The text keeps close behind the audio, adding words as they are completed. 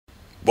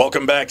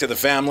Welcome back to the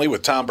family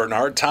with Tom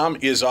Bernard. Tom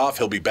is off.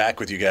 He'll be back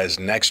with you guys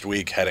next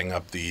week, heading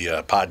up the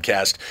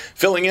podcast.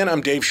 Filling in,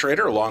 I'm Dave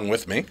Schrader, along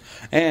with me.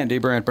 Andy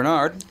Brandt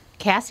Bernard.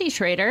 Cassie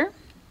Schrader.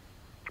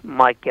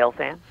 Mike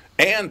Gelfand.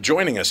 And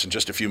joining us in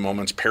just a few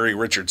moments, Perry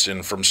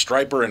Richardson from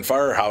Striper and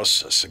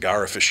Firehouse, a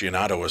cigar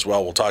aficionado as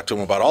well. We'll talk to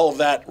him about all of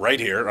that right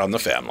here on the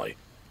family.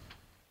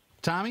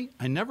 Tommy,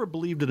 I never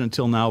believed it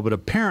until now, but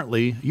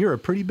apparently you're a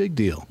pretty big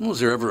deal. Was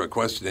there ever a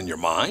question in your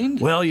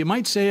mind? Well, you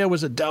might say I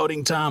was a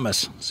doubting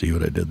Thomas. See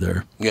what I did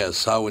there?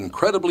 Yes, how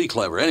incredibly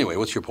clever. Anyway,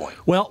 what's your point?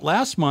 Well,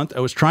 last month I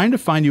was trying to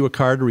find you a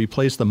car to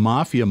replace the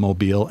Mafia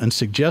Mobile and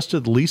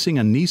suggested leasing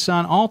a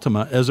Nissan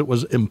Altima as it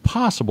was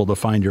impossible to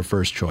find your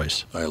first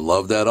choice. I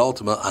love that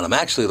Altima, and I'm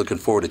actually looking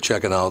forward to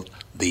checking out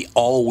the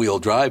all-wheel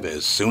drive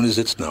as soon as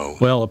it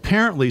snows. Well,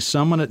 apparently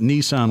someone at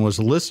Nissan was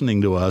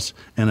listening to us,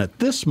 and at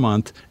this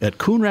month at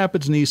Coon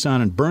Rapids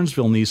Nissan and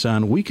Burnsville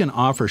Nissan, we can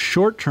offer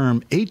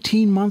short-term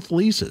 18-month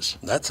leases.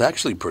 That's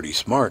actually pretty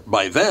smart.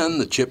 By then,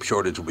 the chip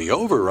shortage will be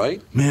over,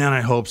 right? Man,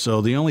 I hope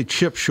so. The only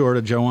chip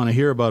shortage I want to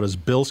hear about is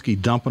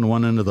Bilski dumping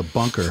one into the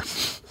bunker.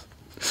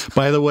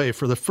 By the way,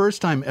 for the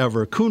first time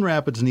ever, Coon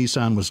Rapids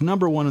Nissan was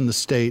number 1 in the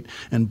state,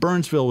 and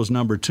Burnsville was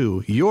number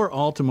 2. Your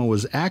Altima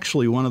was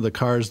actually one of the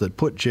cars that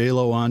put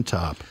J-Lo on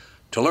top.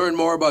 To learn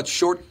more about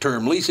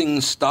short-term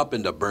leasing, stop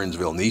into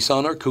Burnsville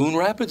Nissan or Coon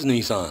Rapids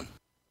Nissan.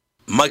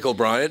 Michael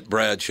Bryant,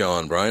 Bradshaw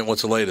and Bryant,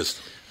 what's the latest?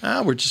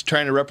 We're just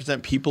trying to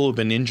represent people who've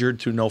been injured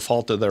through no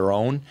fault of their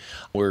own.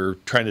 We're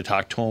trying to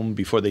talk to them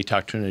before they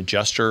talk to an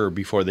adjuster or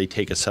before they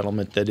take a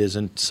settlement that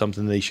isn't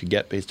something they should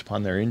get based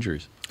upon their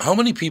injuries. How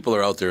many people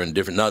are out there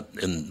not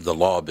in the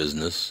law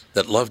business,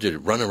 that love to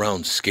run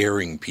around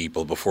scaring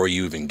people before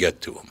you even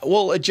get to them?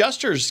 Well,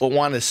 adjusters will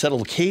want to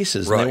settle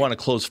cases and they want to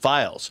close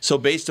files. So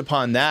based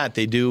upon that,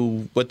 they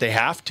do what they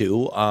have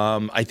to.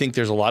 I think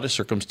there's a lot of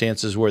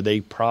circumstances where they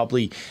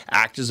probably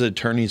act as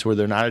attorneys where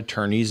they're not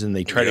attorneys, and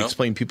they try to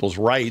explain people's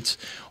rights,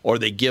 or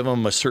they give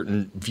them a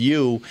certain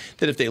view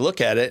that if they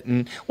look at it.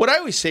 And what I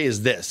always say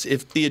is this: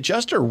 if the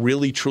adjuster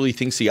really truly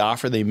thinks the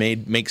offer they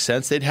made makes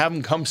sense, they'd have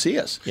them come see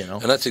us.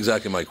 And that's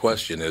exactly my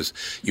question is,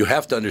 you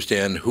have to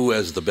understand who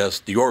has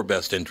your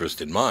best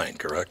interest in mind,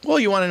 correct? Well,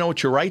 you want to know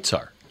what your rights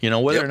are.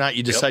 Whether or not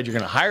you decide you're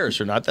going to hire us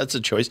or not, that's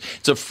a choice.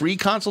 It's a free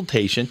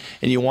consultation,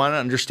 and you want to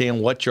understand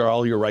what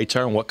all your rights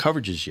are and what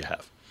coverages you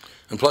have.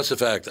 And plus the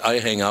fact I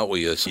hang out with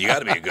you, so you got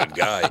to be a good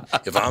guy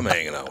if I'm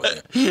hanging out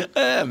with you.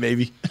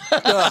 Maybe.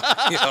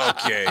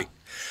 Okay.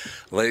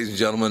 Ladies and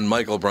gentlemen,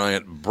 Michael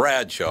Bryant,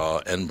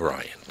 Bradshaw and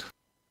Bryant.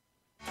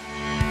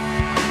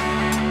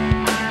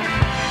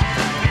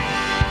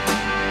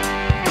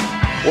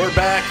 We're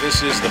back.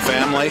 This is the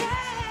family.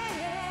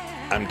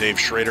 I'm Dave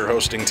Schrader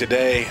hosting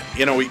today.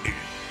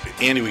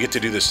 Andy, we get to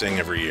do this thing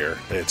every year.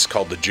 It's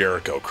called the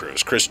Jericho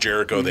Cruise. Chris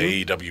Jericho,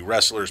 the AEW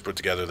wrestlers, put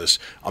together this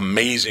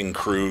amazing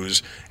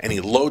cruise, and he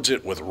loads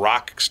it with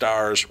rock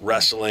stars,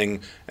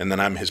 wrestling, and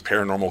then I'm his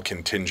paranormal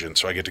contingent,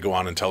 so I get to go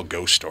on and tell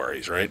ghost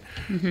stories, right?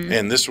 Mm-hmm.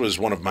 And this was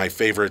one of my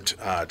favorite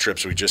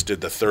trips. We just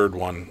did the third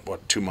one,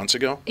 2 months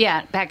ago?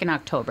 Yeah, back in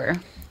October.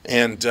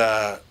 And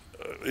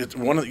it's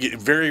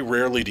very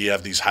rarely do you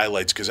have these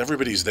highlights because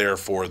everybody's there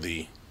for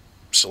the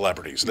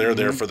celebrities. They're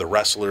there for the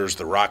wrestlers,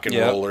 the rock and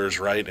rollers,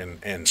 right?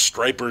 And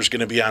Striper's going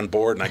to be on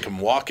board, and I come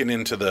walking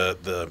into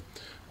the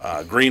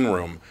green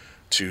room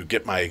to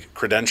get my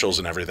credentials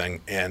and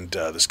everything, and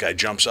this guy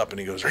jumps up and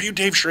he goes, "Are you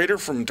Dave Schrader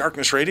from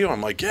Darkness Radio?"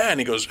 I'm like, "Yeah,"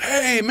 and he goes,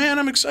 "Hey, man,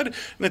 I'm excited."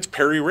 And it's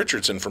Perry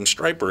Richardson from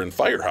Striper and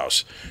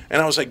Firehouse.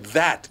 And I was like,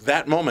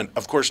 that moment,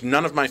 of course,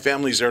 none of my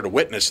family's there to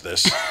witness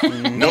this.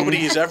 Nobody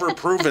has ever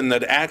proven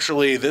that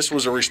actually this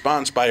was a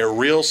response by a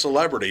real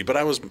celebrity, but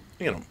I was,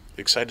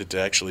 excited to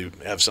actually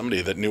have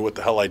somebody that knew what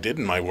the hell I did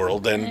in my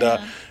world,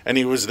 and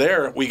he was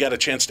there. We got a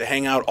chance to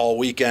hang out all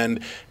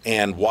weekend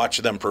and watch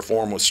them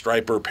perform with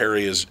Striper.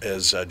 Perry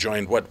has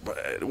joined, what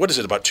is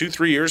it, about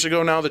 2-3 years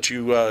ago now that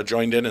you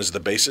joined in as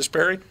the bassist,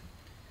 Perry?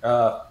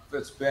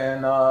 It's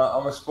been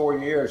almost 4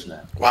 years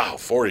now. Wow,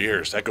 4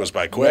 years. That goes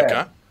by quick,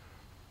 huh?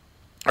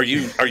 Are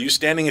you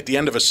standing at the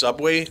end of a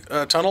subway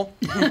tunnel?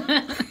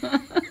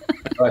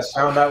 Do I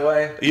sound that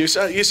way? You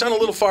sound a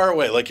little far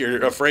away, like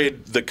you're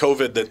afraid the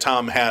COVID that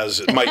Tom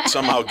has might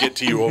somehow get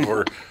to you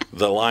over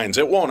the lines.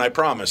 It won't, I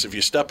promise. If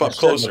you step up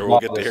closer, we'll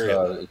get to hear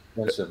you.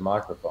 Expensive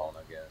microphone,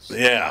 I guess.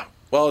 Yeah.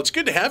 Well, it's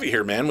good to have you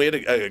here, man. We had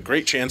a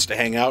great chance to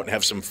hang out and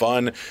have some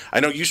fun.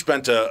 I know you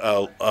spent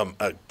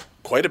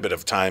quite a bit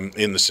of time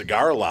in the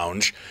cigar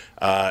lounge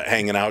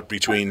hanging out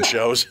between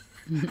shows.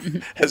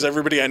 As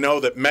everybody I know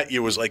that met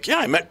you was like, yeah,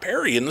 I met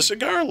Perry in the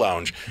cigar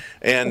lounge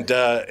and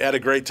had a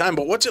great time.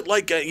 But what's it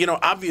like,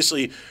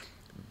 obviously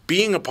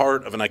being a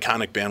part of an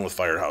iconic band with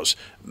Firehouse,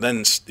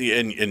 then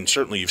and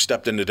certainly you've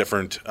stepped into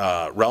different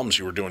realms.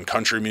 You were doing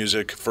country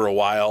music for a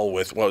while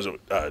with, what was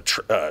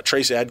it,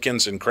 Trace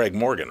Adkins and Craig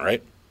Morgan,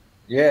 right?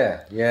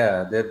 Yeah,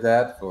 I did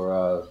that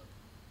for,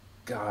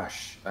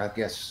 I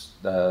guess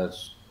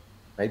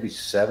maybe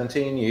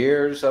 17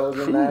 years I was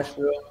in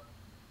Nashville.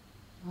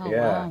 Oh,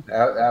 yeah,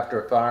 wow.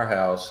 After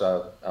Firehouse,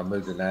 I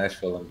moved to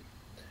Nashville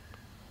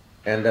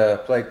and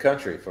played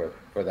country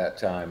for that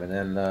time, and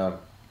then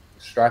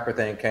Striper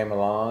thing came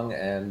along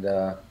and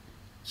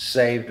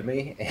saved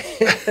me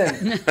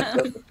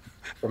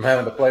from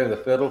having to play with a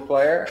fiddle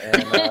player,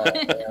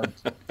 and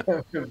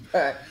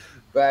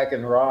back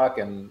in rock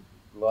and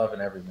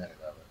loving every minute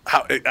of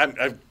it.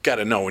 I've got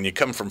to know, when you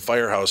come from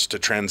Firehouse to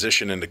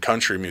transition into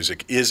country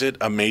music, is it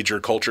a major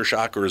culture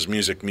shock, or is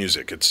music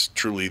music? It's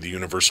truly the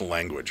universal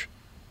language.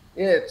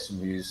 It's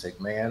music,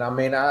 man. I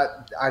mean, I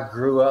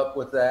grew up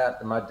with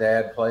that. My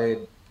dad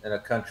played in a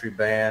country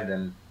band,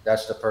 and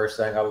that's the first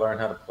thing I learned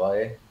how to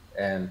play.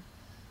 And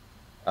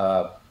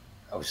I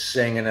was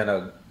singing in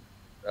a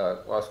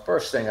well, the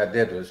first thing I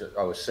did was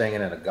I was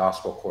singing in a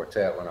gospel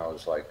quartet when I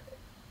was like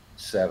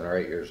 7 or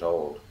 8 years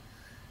old,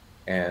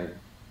 and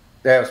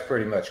that was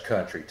pretty much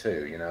country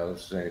too. You know,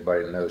 as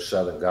anybody that knows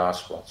Southern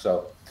gospel,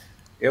 so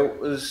it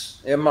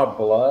was in my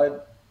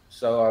blood.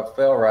 So I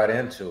fell right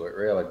into it,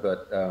 really.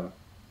 But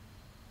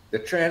the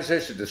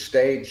transition to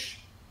stage,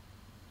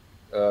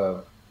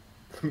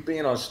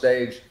 being on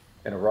stage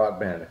in a rock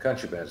band and a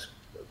country band is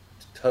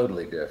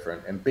totally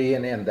different. And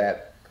being in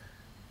that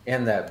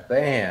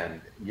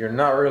band, you're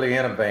not really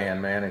in a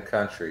band, man. In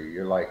country,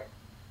 you're like,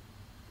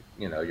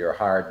 you know, you're a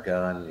hired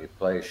gun. You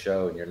play a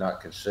show, and you're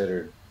not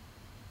considered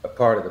a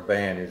part of the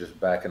band. You're just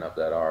backing up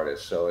that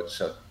artist. So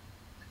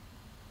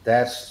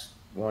that's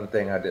one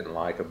thing I didn't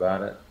like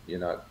about it. You're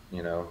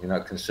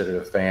not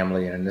considered a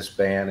family. And in this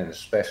band, and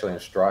especially in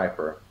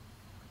Striper,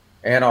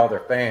 and all their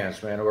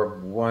fans, man, we're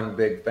one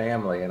big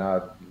family, and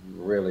I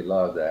really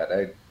love that.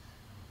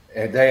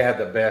 They have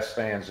the best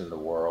fans in the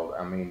world.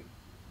 I mean,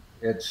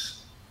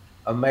 it's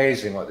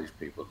amazing what these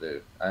people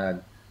do.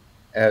 And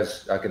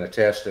as I can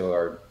attest to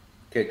our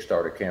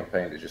Kickstarter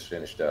campaign that just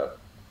finished up,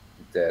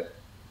 that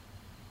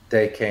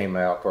they came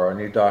out for our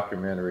new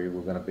documentary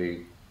we're going to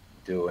be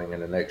doing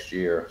in the next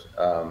year.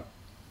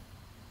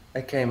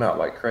 They came out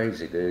like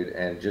crazy, dude,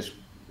 and just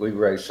we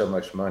raised so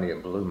much money,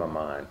 it blew my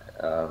mind.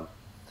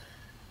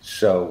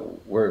 So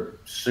we're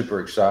super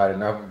excited,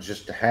 and I'm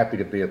just happy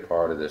to be a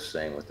part of this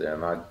thing with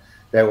them.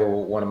 They were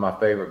one of my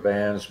favorite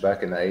bands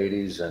back in the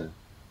 80s, and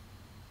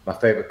my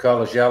favorite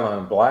color is yellow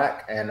and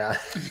black, and I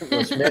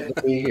was meant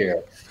to be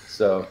here.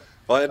 So,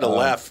 well, I had to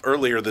laugh.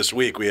 Earlier this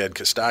week, we had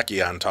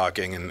Kostaki on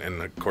talking,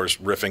 and of course,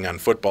 riffing on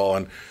football,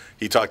 and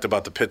he talked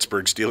about the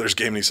Pittsburgh Steelers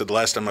game, and he said, the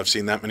last time I've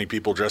seen that many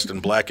people dressed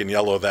in black and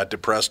yellow that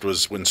depressed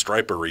was when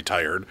Striper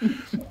retired.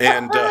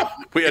 And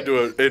we had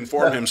to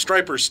inform him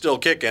Striper's still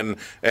kicking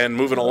and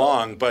moving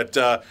along. But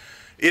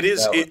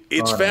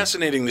it's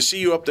fascinating to see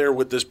you up there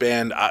with this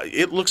band.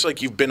 It looks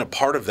like you've been a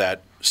part of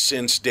that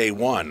since day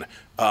one.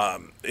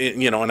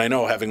 And I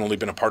know, having only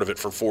been a part of it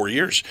for 4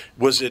 years,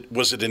 was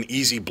it an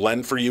easy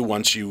blend for you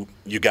once you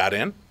got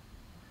in?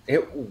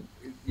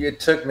 It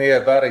took me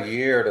about a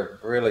year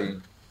to really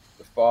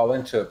fall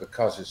into it,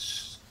 because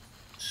it's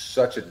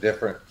such a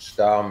different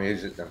style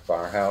music than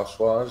Firehouse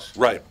was.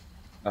 Right.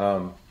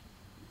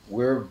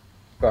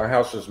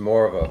 Firehouse was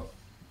more of a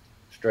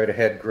straight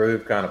ahead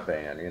groove kind of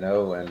band,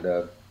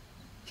 and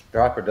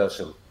Striper does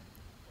some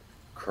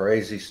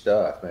crazy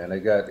stuff, man.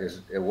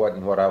 It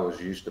wasn't what I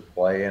was used to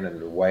playing and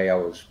the way I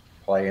was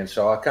playing,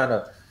 so I kind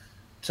of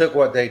took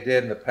what they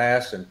did in the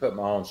past and put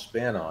my own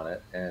spin on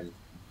it, and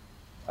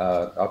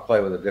I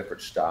play with a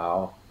different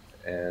style,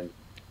 and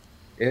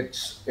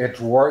it's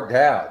worked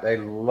out. They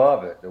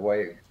love it, the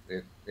way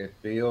it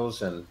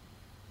feels, and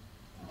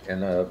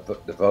the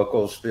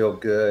vocals feel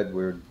good.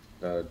 We're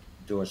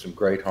doing some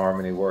great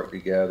harmony work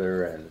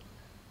together, and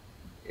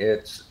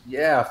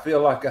I feel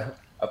like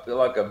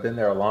I've been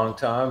there a long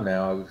time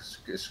now.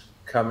 It's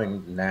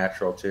coming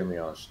natural to me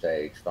on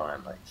stage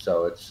finally.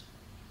 So it's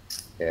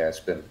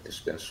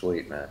been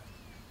sweet, man.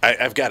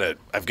 I've got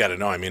to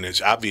know. I mean,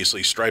 it's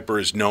obviously Striper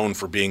is known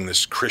for being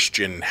this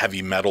Christian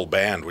heavy metal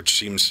band, which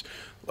seems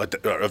like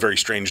a very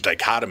strange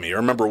dichotomy. I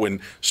remember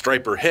when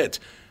Striper hit,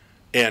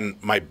 and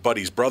my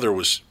buddy's brother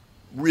was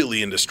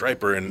really into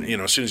Striper, and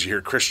as soon as you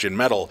hear Christian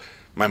metal,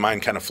 my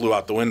mind kind of flew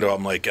out the window.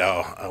 I'm like,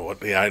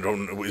 I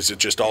don't. Is it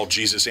just all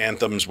Jesus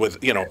anthems with,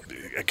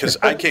 because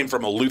I came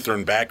from a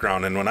Lutheran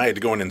background, and when I had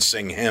to go in and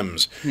sing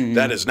hymns,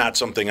 that is not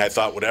something I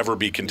thought would ever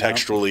be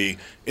contextually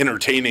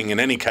entertaining in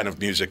any kind of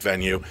music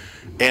venue.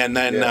 And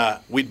then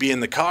we'd be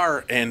in the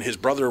car, and his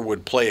brother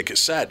would play a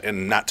cassette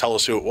and not tell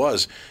us who it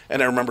was.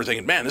 And I remember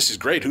thinking, man, this is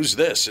great. Who's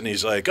this? And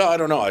he's like, I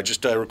don't know. I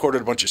just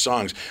recorded a bunch of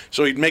songs.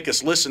 So he'd make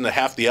us listen to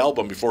half the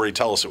album before he'd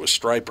tell us it was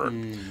Striper.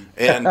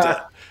 And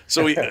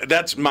so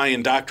that's my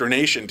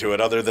indoctrination to it,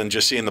 other than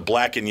just seeing the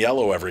black and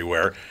yellow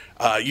everywhere.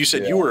 You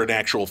said you were an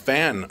actual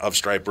fan of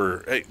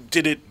Striper.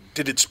 Did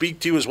it speak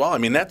to you as well? I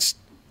mean, that's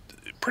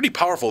pretty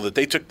powerful that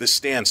they took this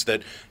stance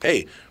that,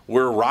 hey,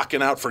 we're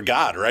rocking out for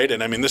God, right?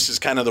 And I mean, this is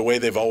kind of the way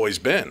they've always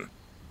been.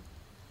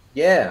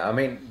 Yeah, I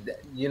mean,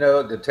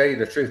 to tell you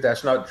the truth,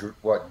 that's not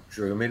what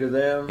drew me to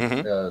them.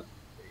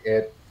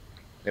 Mm-hmm.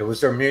 It was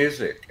their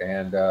music,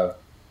 and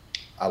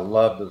I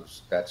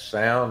loved that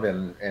sound,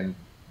 and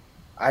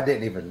I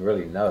didn't even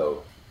really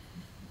know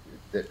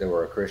that they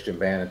were a Christian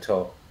band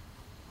until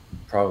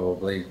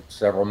probably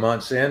several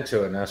months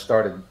into it, and I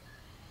started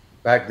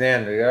back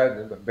then,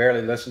 I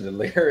barely listened to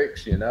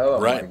lyrics, I'm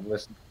Right. like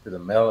listening to the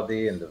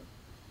melody and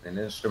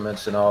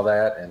instruments and all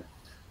that, and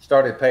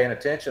started paying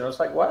attention. I was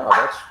like,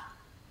 wow,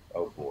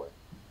 oh boy.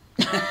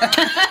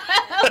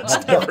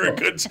 That's never a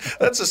good.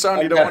 That's a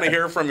sound you don't want to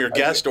hear from your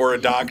guest or a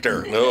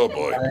doctor. Oh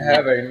boy. I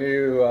have a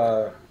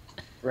new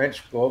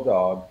French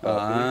bulldog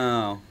puppy,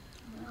 Wow.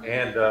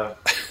 and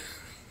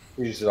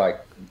he's like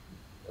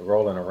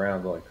rolling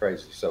around going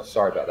crazy. So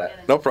sorry about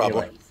that. No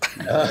problem.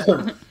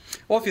 Anyway,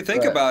 Well, if you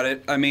think about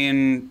it, I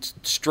mean,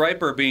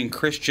 Stryper being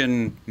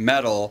Christian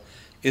metal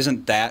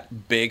isn't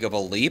that big of a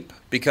leap,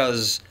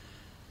 because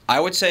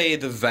I would say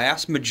the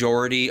vast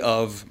majority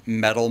of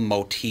metal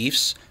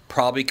motifs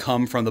probably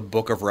come from the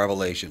Book of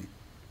Revelation.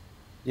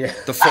 yeah.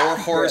 The Four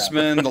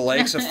Horsemen, the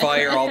Lakes of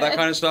Fire, all that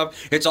kind of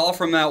stuff. It's all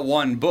from that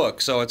one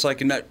book. So it's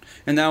like, and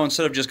now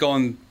instead of just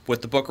going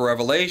with the Book of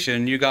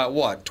Revelation, you got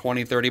what,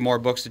 20, 30 more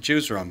books to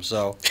choose from.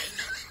 So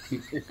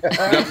you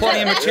got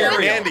plenty of material.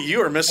 Andy,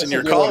 you are missing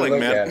your a good way to calling, look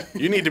man. at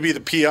You need to be the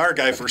PR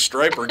guy for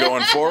Stryper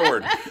going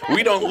forward.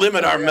 We don't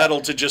limit our metal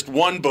to just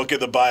one book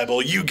of the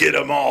Bible. You get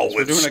them all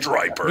with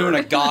Stryper. Doing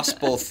a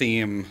gospel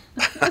theme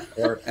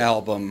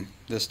album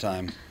this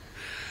time.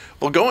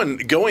 Well,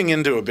 going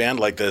into a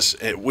band like this,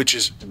 which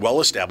is well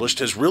established,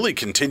 has really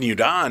continued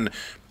on,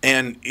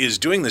 and is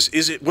doing this.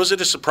 Was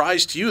it a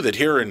surprise to you that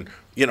here in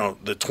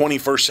the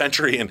 21st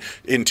century and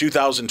in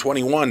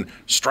 2021,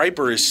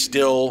 Stryper is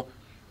still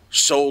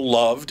so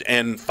loved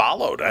and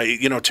followed?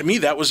 To me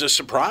that was a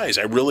surprise.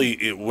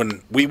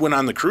 When we went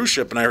on the cruise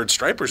ship and I heard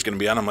Stryper's going to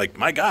be on, I'm like,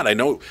 my God, I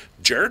know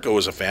Jericho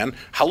was a fan.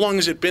 How long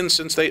has it been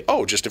since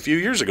just a few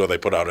years ago they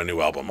put out a new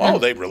album? Oh,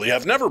 they really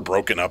have never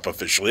broken up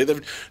officially.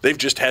 They've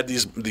just had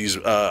these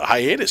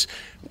hiatus.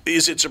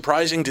 Is it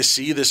surprising to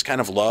see this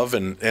kind of love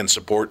and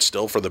support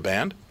still for the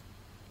band?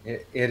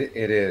 It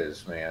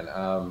is,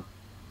 man.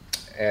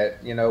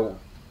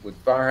 With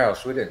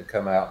Firehouse, we didn't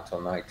come out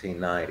until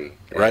 1990.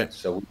 Right.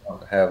 So we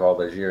don't have all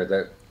those years.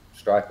 That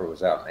Stryper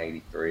was out in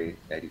 83,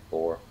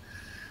 84.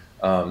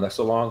 That's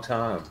a long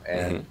time.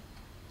 And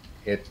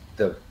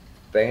the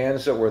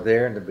bands that were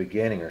there in the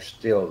beginning are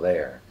still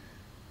there.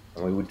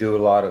 And we would do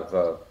a lot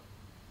of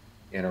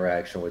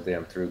interaction with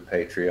them through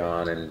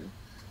Patreon and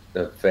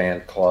the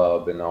fan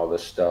club and all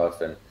this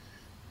stuff. And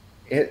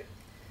it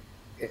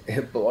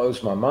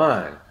blows my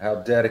mind how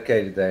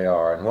dedicated they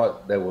are and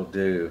what they will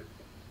do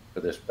for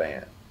this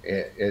band.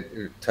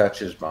 It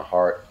touches my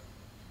heart.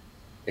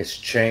 It's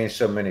changed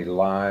so many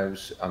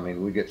lives. I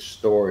mean, we get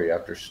story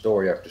after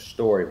story after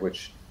story,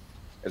 which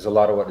is a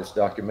lot of what this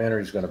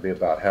documentary is going to be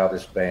about, how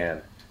this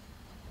band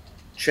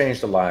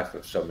changed the life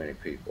of so many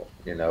people,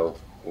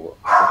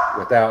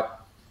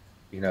 without,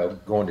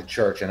 going to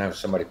church and having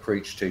somebody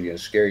preach to you and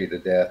scare you to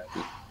death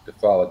to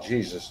follow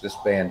Jesus. This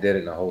band did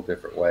it in a whole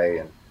different way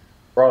and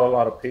brought a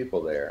lot of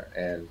people there.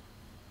 And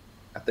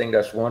I think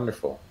that's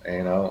wonderful,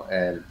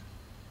 and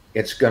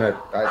it's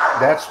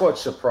that's what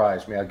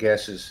surprised me, I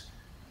guess, is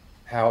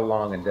how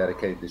long and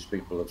dedicated these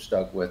people have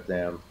stuck with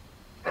them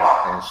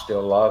and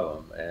still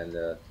love them. And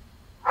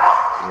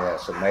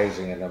it's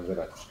amazing. And I'm going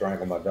to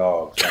strangle my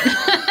dogs.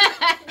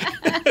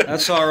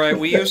 That's all right.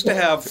 We used to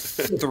have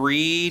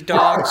 3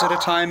 dogs at a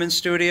time in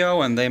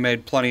studio, and they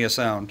made plenty of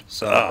sound.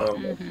 So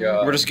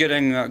we're just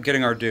getting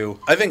our due.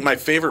 I think my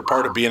favorite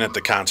part of being at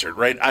the concert,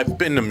 right? I've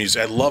been to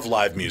music. I love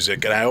live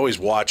music, and I always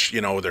watch,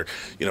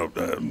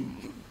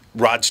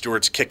 Rod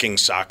Stewart's kicking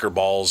soccer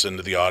balls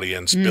into the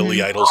audience,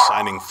 Billy Idol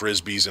signing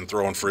Frisbees and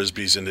throwing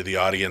Frisbees into the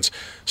audience.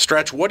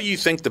 Stretch, what do you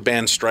think the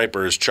band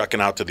Stryper is chucking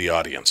out to the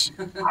audience?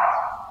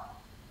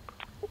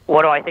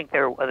 What do I think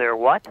they're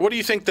what? What do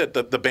you think that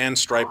the band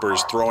Stryper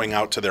is throwing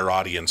out to their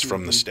audience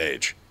from the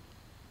stage?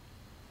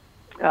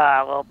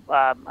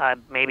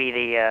 Maybe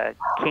the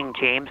King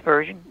James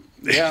version.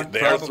 Yeah, they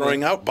are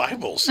throwing out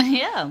Bibles.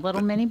 Yeah, little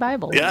mini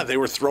Bibles. Yeah, they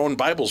were throwing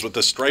Bibles with the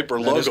Stryper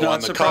logo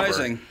on the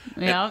surprising.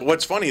 cover. Yeah. And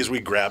what's funny is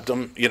we grabbed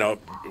them,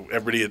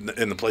 everybody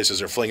in the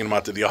places are flinging them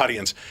out to the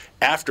audience.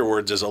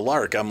 Afterwards, as a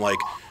lark, I'm like,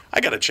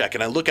 I got to check.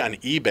 And I look on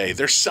eBay.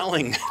 They're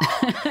selling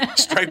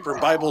Stryper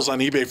Bibles on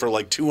eBay for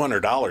like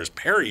 $200.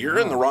 Perry, you're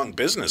in the wrong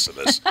business of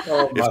this.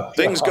 If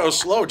things go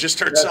slow, just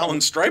start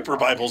selling Stryper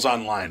Bibles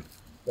online.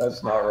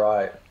 That's not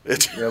right.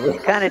 It's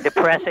kind of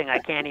depressing. I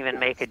can't even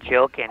make a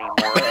joke anymore.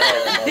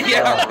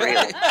 Yeah,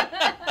 really.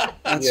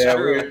 That's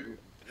true.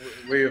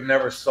 We have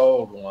never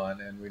sold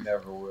one, and we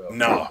never will.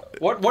 No.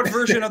 What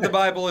version of the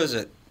Bible is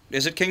it?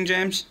 Is it King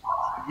James?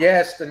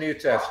 Yes, the New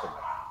Testament.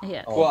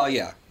 Yeah. Well,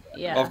 yeah.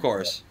 Yeah. Of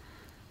course.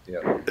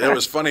 Yeah. It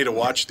was funny to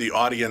watch the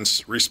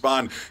audience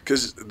respond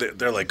because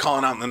they're like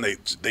calling out, and then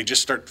they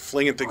just start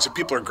flinging things, and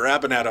people are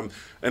grabbing at him.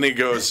 And he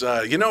goes,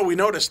 we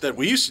noticed that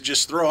we used to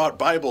just throw out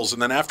Bibles,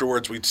 and then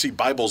afterwards we'd see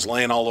Bibles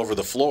laying all over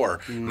the floor.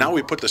 Now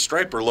we put the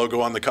Stryper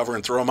logo on the cover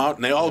and throw them out,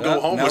 and they all go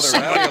home with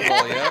somebody.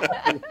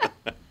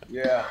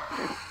 Yeah.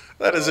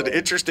 That is an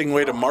interesting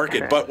way to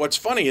market. But what's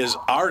funny is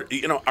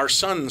our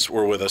sons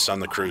were with us on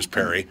the cruise,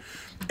 Perry,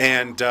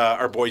 and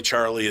our boy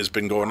Charlie has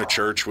been going to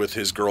church with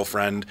his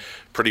girlfriend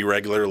pretty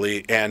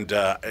regularly. And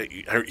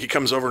he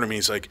comes over to me.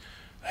 He's like,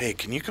 hey,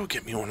 can you go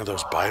get me one of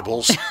those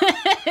Bibles?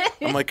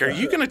 I'm like, are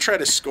you going to try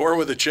to score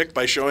with a chick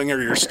by showing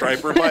her your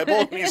Striper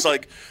Bible? And he's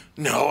like,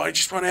 no, I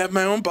just want to have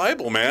my own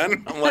Bible,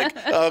 man. I'm like,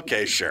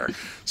 okay, sure.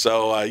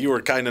 So you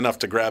were kind enough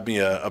to grab me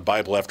a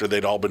Bible after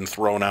they'd all been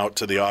thrown out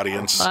to the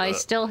audience. Well, I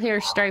still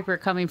hear Striper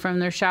coming from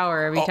their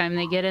shower every time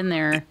they get in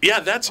there. Yeah,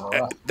 that's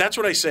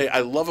what I say.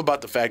 I love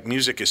about the fact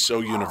music is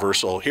so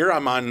universal. Here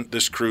I'm on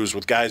this cruise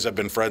with guys I've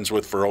been friends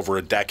with for over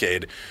a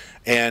decade,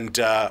 and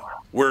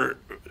we're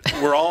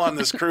all on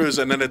this cruise,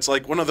 and then it's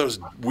like one of those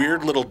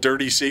weird little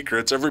dirty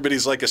secrets.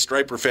 Everybody's like a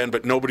Striper fan,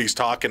 but nobody's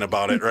talking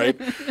about it, right?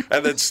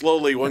 And then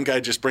slowly one guy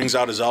just brings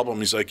out his album.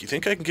 He's like, you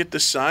think I can get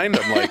this signed?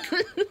 I'm like,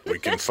 we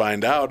can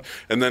find out.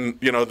 And then,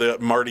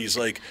 Marty's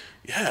like,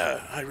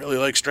 yeah, I really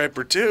like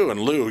Striper too. And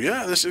Lou,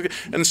 yeah, this is good.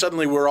 And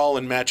suddenly we're all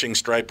in matching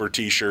Striper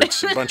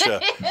T-shirts. A bunch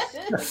of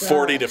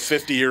 40 to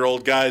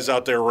 50-year-old guys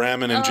out there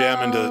ramming and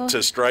jamming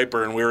to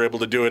Striper, and we were able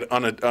to do it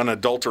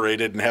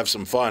unadulterated and have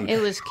some fun.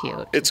 It was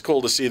cute. It's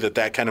cool to see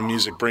that kind of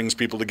music brings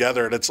people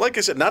together. And it's like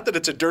I said, not that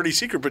it's a dirty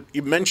secret, but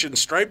you mentioned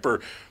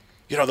Striper.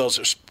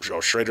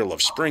 Schrader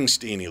loves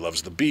Springsteen. He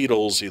loves the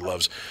Beatles. He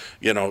loves,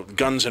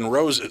 Guns N'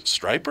 Roses.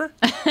 Striper?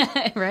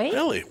 Right?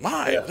 Really?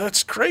 Why? Yeah.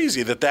 That's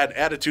crazy that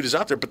attitude is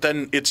out there. But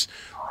then it's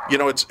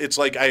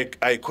like I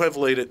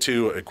equivalent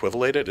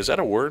it? Is that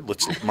a word?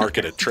 Let's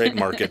market it,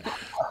 trademark it.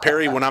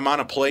 Perry, when I'm on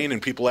a plane and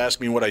people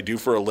ask me what I do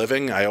for a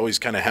living, I always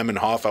kind of hem and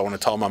haw. I want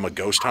to tell them I'm a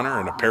ghost hunter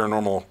and a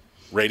paranormal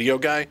radio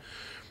guy.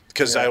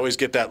 Because I always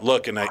get that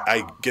look, and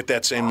I get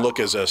that same look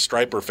as a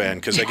Striper fan,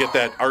 because I get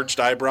that arched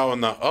eyebrow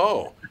and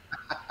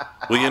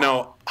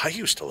well, I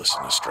used to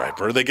listen to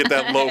Striper. They get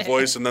that low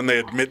voice, and then they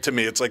admit to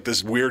me it's like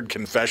this weird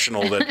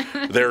confessional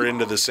that they're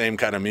into the same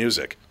kind of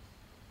music.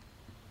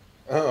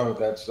 Oh,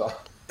 that's all.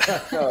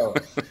 No,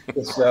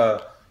 it's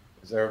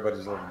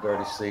everybody's little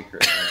dirty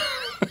secret.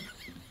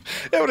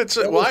 Yeah, but it's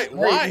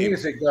why?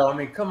 Music, though. I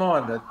mean, come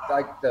on, the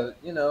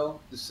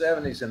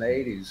 70s and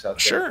 80s. I think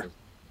sure.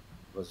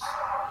 Was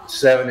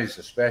 70s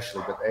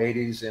especially, but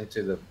 80s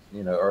into the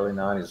early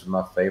 90s was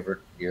my favorite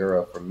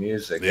era for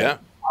music. Yeah.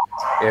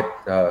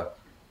 The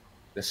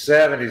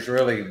 70s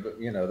really,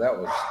 that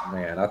was,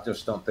 man, I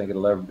just don't think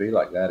it'll ever be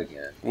like that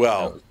again.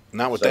 Well,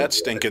 not with that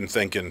stinking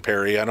thinking,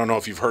 Perry. I don't know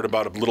if you've heard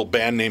about a little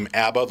band named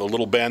ABBA, the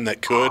little band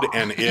that could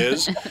and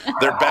is.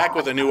 They're back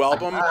with a new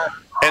album,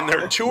 and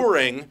they're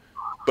touring,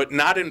 but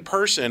not in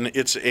person.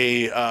 It's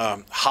a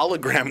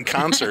hologram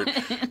concert,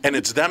 and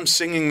it's them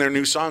singing their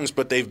new songs,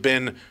 but they've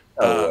been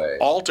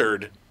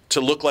altered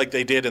to look like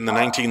they did in the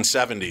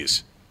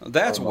 1970s.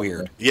 That's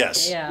weird.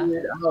 Yes. Yeah.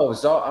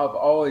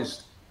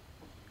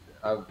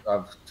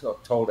 I've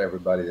told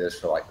everybody this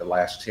for like the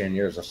last 10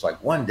 years. It's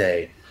like one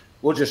day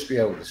we'll just be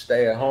able to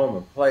stay at home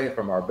and play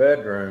from our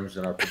bedrooms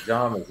in our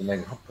pajamas, and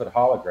then put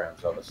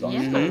holograms of us on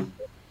stage.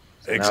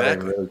 So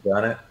exactly. Now they've really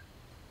done it.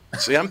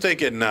 See, I'm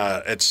thinking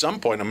at some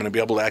point I'm going to be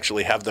able to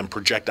actually have them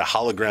project a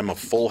hologram of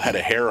full head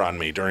of hair on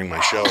me during my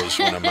shows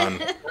when I'm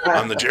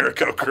on the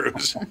Jericho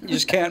cruise. You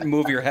just can't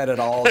move your head at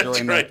all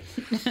during right.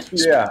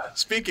 Yeah.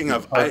 Speaking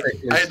of, I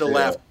had to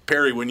laugh,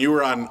 Perry, when you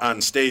were on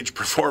stage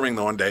performing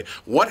the one day.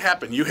 What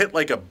happened? You hit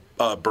like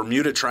a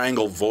Bermuda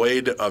Triangle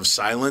void of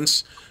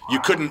silence. You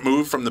couldn't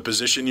move from the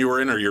position you were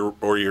in, or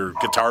your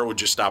guitar would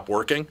just stop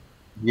working?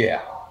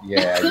 Yeah.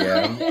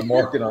 I'm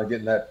working on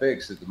getting that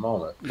fixed at the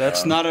moment.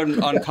 That's not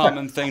an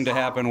uncommon thing to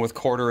happen with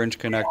quarter-inch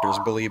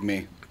connectors, believe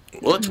me.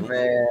 Well,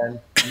 man,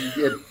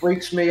 it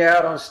freaks me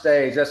out on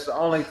stage. That's the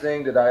only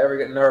thing that I ever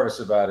get nervous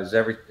about is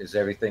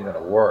everything going to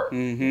work.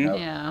 Mm-hmm.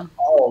 Yeah.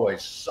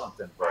 Always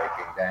something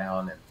breaking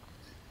down,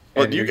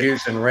 and you're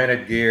using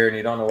rented gear, and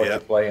you don't know what you're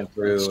playing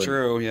through. It's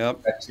true.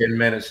 Yep. Got 10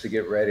 minutes to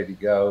get ready to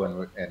go,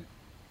 and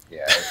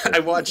yeah. I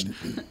watched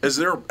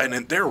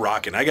they're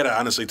rocking. I got to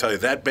honestly tell you,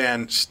 that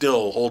band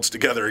still holds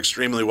together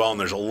extremely well, and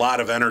there's a lot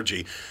of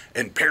energy.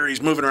 And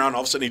Perry's moving around.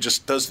 All of a sudden, he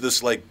just does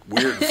this like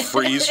weird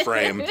freeze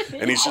frame,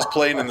 and he's just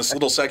playing in this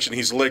little section.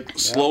 He's like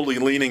slowly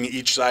leaning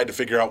each side to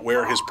figure out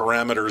where his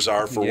parameters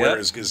are for where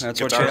his guitar's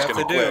going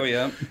to quit.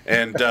 Yep.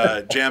 And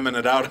jamming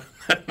it out.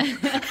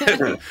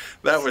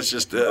 That was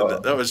just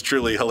that was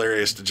truly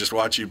hilarious to just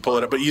watch you pull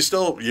it up. But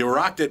you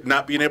rocked it,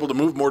 not being able to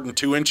move more than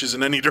 2 inches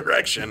in any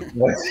direction.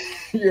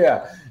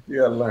 Yeah, you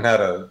got to learn how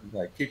to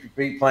keep your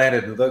feet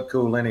planted and look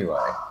cool anyway.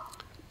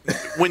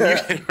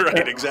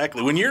 Right,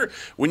 exactly. When you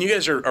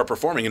guys are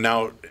performing, and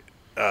now,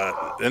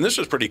 and this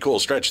was pretty cool,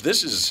 Stretch.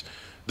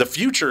 The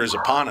future is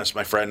upon us,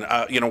 my friend.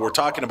 We're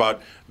talking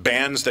about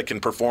bands that can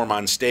perform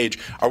on stage.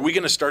 Are we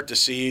going to start to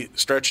see,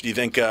 Stretch, do you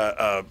think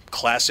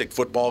classic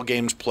football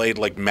games played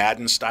like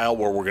Madden style,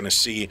 where we're going to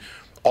see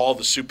all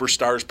the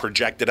superstars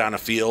projected on a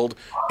field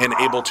and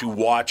able to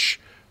watch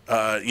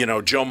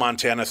Joe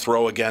Montana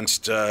throw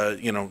against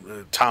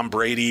Tom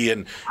Brady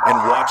and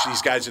watch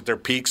these guys at their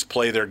peaks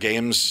play their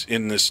games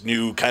in this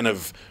new kind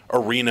of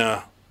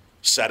arena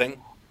setting?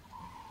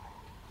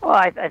 Well,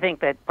 I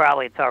think that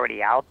probably it's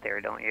already out there,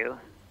 don't you?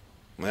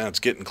 Yeah, it's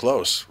getting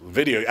close.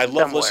 Video. I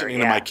love listening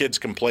to my kids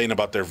complain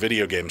about their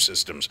video game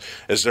systems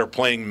as they're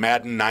playing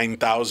Madden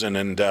 9000,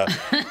 and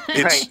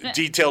it's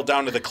detailed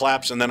down to the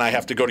claps, and then I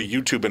have to go to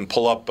YouTube and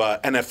pull up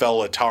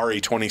NFL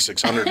Atari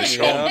 2600 to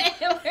show them.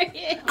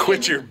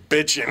 Quit your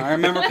bitching. I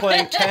remember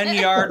playing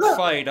 10-Yard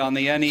Fight on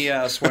the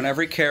NES when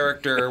every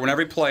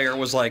player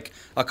was like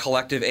a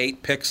collective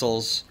 8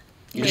 pixels.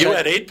 You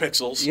had 8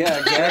 pixels. Yeah,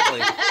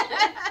 exactly.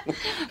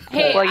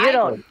 Hey, well, you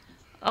don't.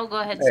 Oh, go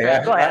ahead, Hey,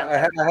 Scott. Go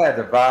ahead. I had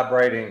the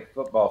vibrating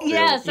football field.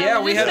 Yes, Yeah,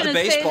 we had the gonna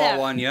say baseball that.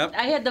 one, yep.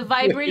 I had the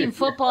vibrating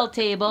football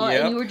table,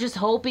 Yep. and you were just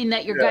hoping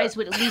that your guys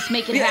would at least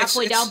make it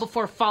halfway down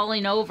before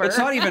falling over. It's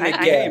not even a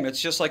game.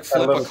 It's just like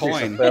flip a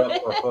coin.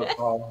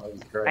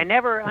 I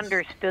never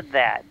understood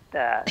that.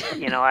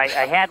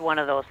 I had one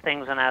of those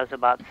things when I was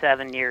about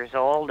 7 years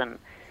old, and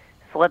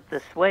flipped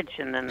the switch,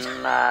 and then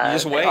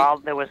just wait.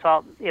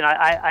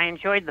 I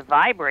enjoyed the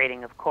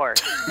vibrating, of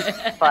course,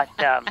 but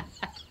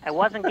I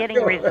wasn't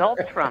getting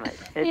results from it.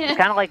 It's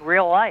kind of like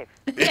real life.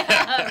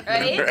 Yeah,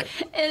 right?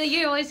 And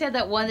you always had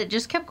that one that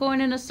just kept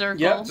going in a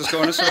circle. Yeah, just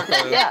going in a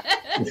circle. Yeah.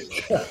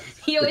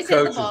 He always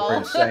had the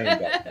ball.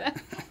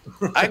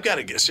 I've got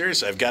to guess.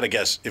 Seriously, I've got to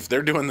guess. If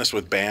they're doing this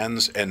with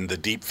bands and the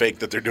deep fake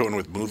that they're doing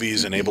with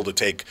movies and able to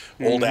take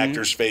old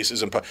actors'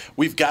 faces,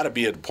 we've got to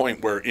be at a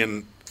point where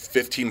in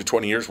 15 to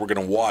 20 years we're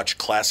going to watch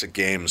classic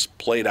games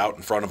played out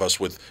in front of us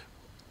with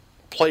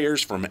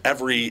players from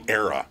every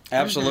era.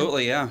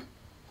 Absolutely, yeah.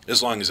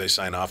 As long as they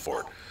sign off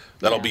for it.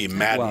 That'll be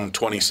Madden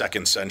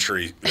 22nd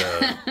century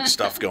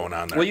stuff going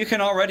on there. Well, you can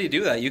already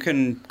do that. You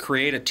can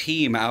create a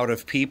team out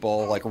of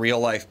people, like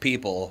real-life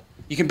people.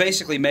 You can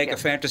basically make a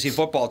fantasy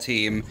football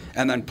team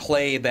and then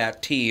play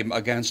that team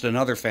against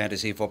another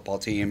fantasy football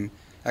team,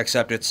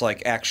 except it's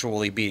like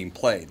actually being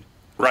played.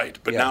 Right,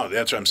 but now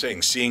that's what I'm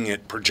saying. Seeing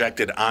it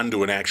projected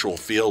onto an actual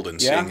field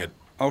and seeing it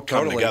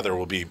come together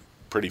will be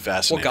pretty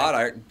fascinating.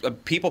 Well,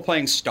 God, people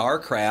playing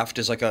StarCraft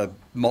is like a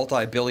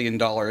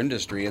multi-billion-dollar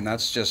industry, and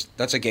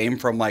that's a game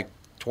from like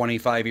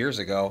 25 years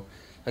ago.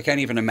 I can't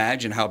even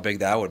imagine how big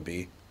that would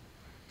be.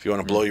 If you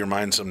want to blow your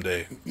mind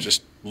someday,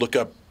 just look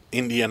up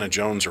Indiana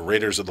Jones or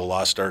Raiders of the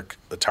Lost Ark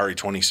Atari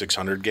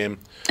 2600 game.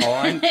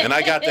 And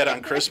I got that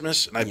on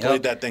Christmas, and I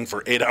played that thing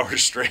for 8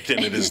 hours straight,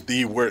 and it is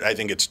the worst. I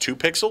think it's 2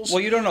 pixels.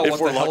 Well, you don't know what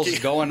the hell's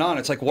going on.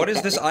 It's like, what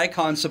is this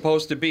icon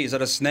supposed to be? Is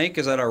that a snake?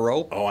 Is that a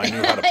rope? Oh, I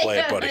knew how to play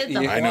it, buddy.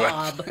 I knew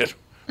how to play it.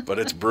 But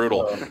it's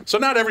brutal. So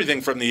not everything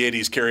from the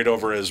 80s carried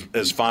over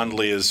as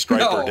fondly as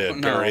Striper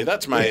did, Perry.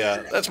 That's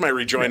my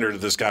rejoinder to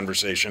this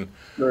conversation.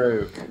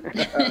 True.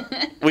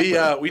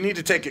 We need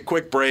to take a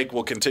quick break.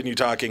 We'll continue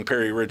talking.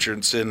 Perry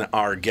Richardson,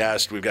 our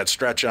guest. We've got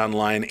Stretch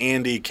Online,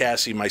 Andy,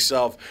 Cassie,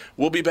 myself.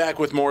 We'll be back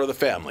with more of the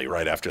family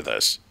right after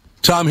this.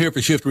 Tom here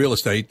for Shift Real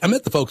Estate. I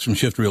met the folks from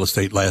Shift Real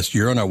Estate last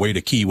year on our way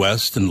to Key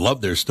West and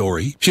loved their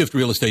story. Shift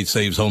Real Estate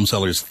saves home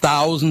sellers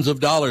thousands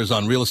of dollars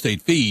on real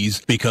estate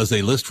fees because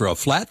they list for a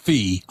flat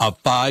fee of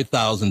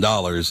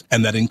 $5,000,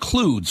 and that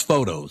includes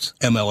photos,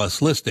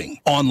 MLS listing,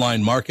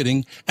 online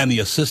marketing, and the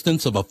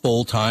assistance of a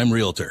full-time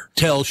realtor.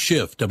 Tell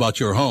Shift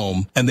about your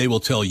home, and they will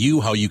tell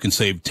you how you can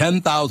save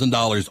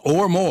 $10,000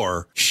 or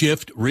more.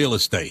 Shift Real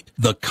Estate,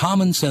 the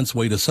common sense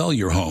way to sell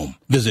your home.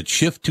 Visit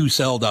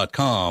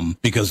shift2sell.com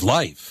because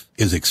life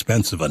is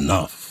expensive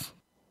enough.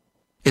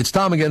 It's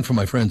Tom again from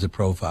my friends at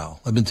Profile.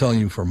 I've been telling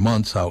you for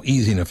months how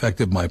easy and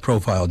effective my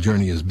Profile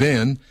journey has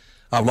been.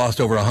 I've lost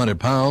over 100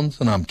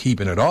 pounds, and I'm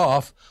keeping it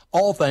off,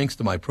 all thanks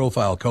to my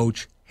Profile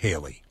coach,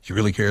 Haley. She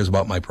really cares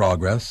about my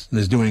progress and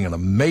is doing an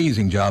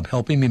amazing job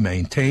helping me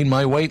maintain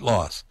my weight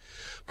loss.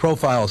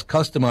 Profile's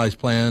customized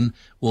plan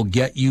will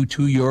get you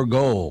to your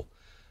goal.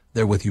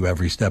 They're with you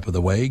every step of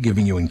the way,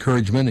 giving you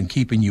encouragement and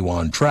keeping you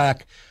on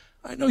track.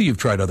 I know you've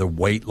tried other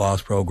weight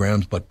loss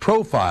programs, but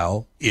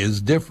Profile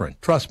is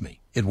different. Trust me,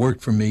 it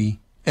worked for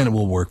me, and it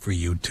will work for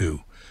you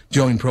too.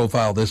 Join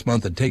Profile this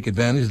month and take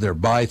advantage of their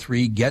buy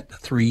 3, get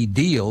 3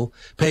 deal.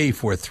 Pay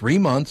for 3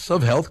 months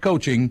of health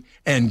coaching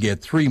and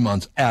get 3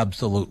 months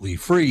absolutely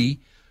free.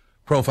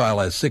 Profile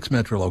has 6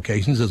 metro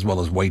locations as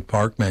well as Waite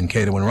Park,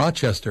 Mankato, and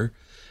Rochester.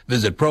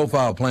 Visit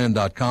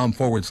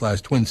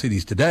profileplan.com/Twin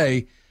Cities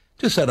today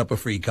to set up a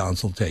free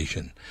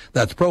consultation.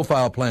 That's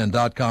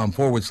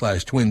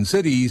profileplan.com/Twin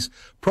Cities,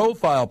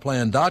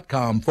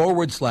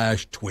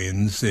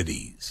 profileplan.com/Twin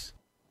Cities.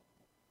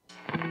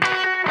 We're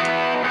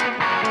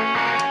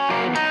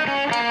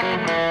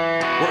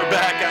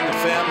back on the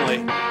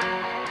family.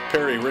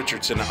 Perry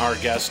Richardson, our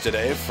guest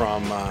today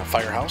from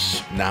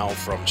Firehouse, now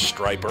from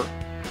Striper.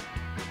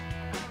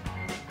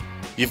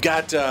 You've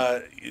got,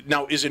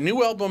 now, is a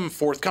new album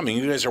forthcoming?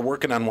 You guys are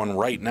working on one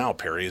right now,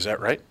 Perry, is that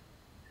right?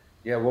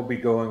 Yeah, we'll be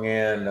going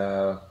in,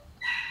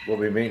 we'll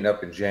be meeting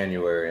up in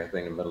January, I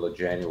think in the middle of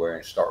January,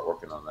 and start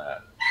working on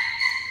that.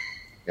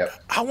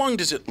 Yep. How long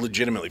does it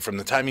legitimately, from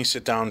the time you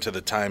sit down to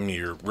the time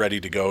you're ready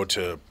to go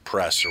to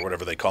press or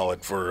whatever they call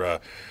it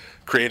for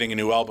creating a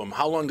new album,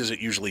 how long does it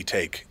usually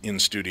take in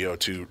studio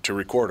to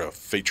record a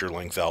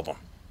feature-length album?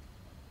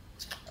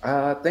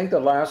 I think the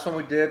last one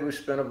we did, we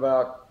spent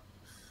about,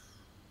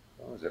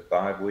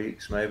 5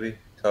 weeks maybe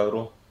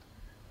total.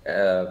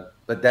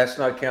 But that's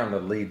not counting the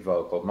lead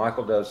vocal.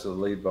 Michael does the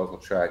lead vocal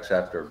tracks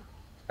after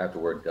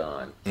we're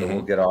done. So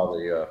we'll get all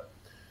the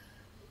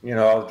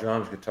all the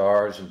drums,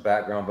 guitars, and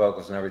background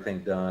vocals and everything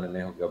done, and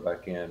then he'll go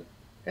back in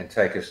and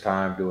take his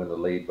time doing the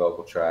lead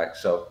vocal track.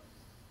 So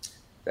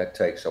that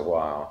takes a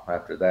while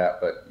after that.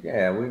 But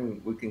yeah,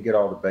 we can get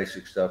all the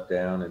basic stuff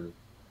down, and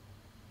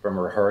from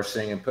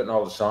rehearsing and putting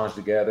all the songs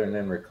together and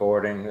then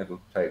recording,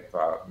 it'll take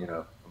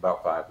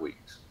about 5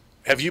 weeks.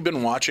 Have you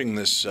been watching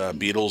this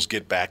Beatles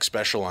Get Back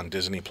special on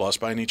Disney Plus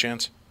by any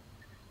chance?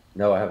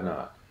 No, I have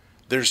not.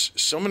 There's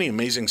so many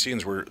amazing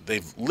scenes where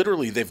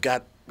they've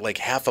got like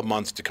half a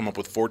month to come up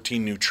with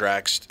 14 new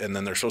tracks, and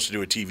then they're supposed to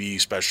do a TV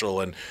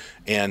special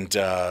and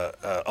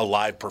a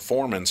live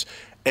performance,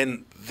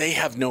 and they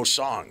have no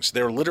songs.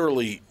 They're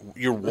literally,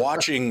 you're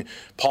watching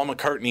Paul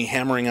McCartney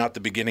hammering out the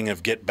beginning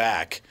of Get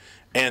Back,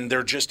 and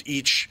they're just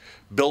each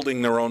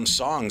building their own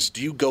songs.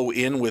 Do you go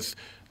in with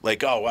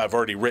like, oh, I've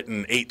already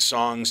written 8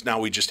 songs, now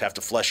we just have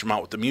to flesh them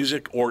out with the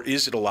music? Or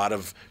is it a lot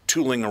of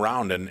tooling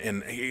around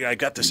and I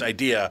got this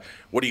idea,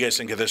 what do you guys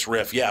think of this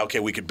riff? Yeah, okay,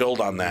 we could build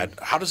on that.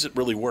 How does it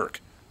really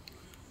work?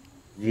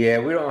 Yeah,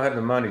 we don't have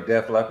the money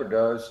Def Leppard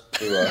does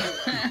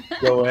to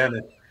go in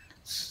and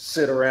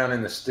sit around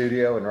in the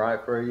studio and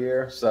write for a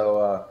year.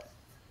 So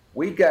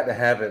we got to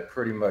have it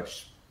pretty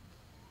much,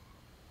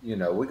 we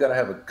got to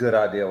have a good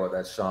idea what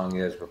that song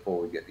is before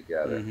we get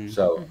together.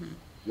 So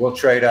we'll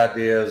trade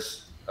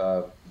ideas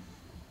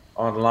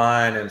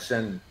online and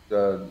send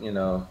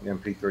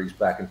MP3s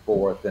back and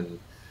forth, and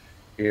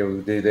here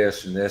we do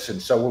this and this.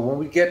 And so when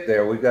we get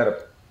there, we've got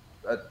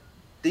a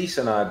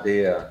decent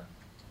idea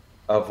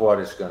of what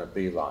it's going to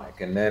be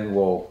like, and then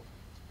we'll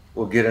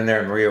get in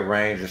there and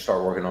rearrange and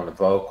start working on the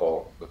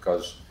vocal,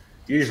 because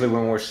usually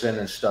when we're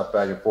sending stuff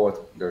back and forth,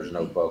 there's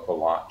no vocal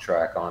lock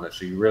track on it,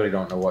 so you really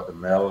don't know what the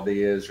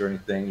melody is or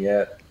anything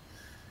yet.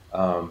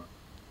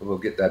 We'll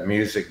get that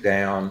music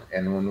down,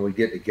 and when we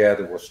get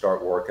together, we'll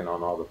start working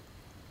on all the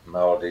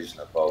melodies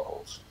and the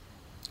vocals.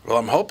 Well,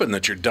 I'm hoping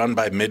that you're done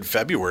by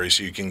mid-February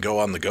so you can go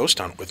on the ghost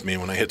hunt with me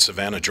when I hit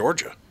Savannah,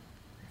 Georgia.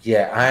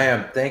 Yeah, I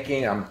am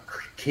thinking, I'm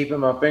keeping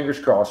my fingers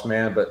crossed,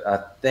 man, but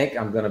I think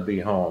I'm going to be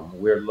home.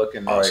 We're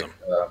looking awesome.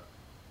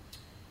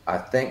 I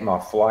think my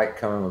flight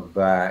coming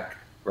back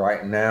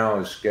right now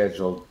is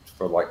scheduled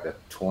for like the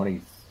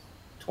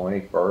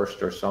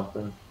 21st or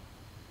something.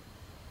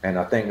 And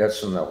I think that's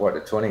from the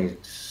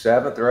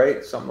 27th or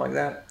 8th, something like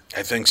that.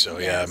 I think so,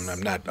 yeah.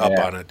 I'm not up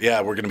on it. Yeah,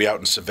 we're going to be out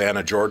in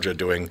Savannah, Georgia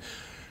doing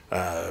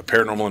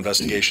paranormal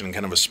investigation and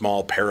kind of a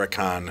small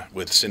paracon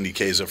with Cindy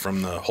Kaza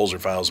from the Holzer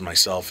Files,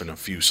 myself, and a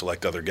few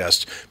select other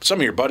guests. But some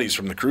of your buddies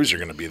from the cruise are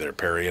going to be there,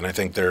 Perry, and I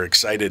think they're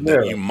excited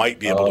that you might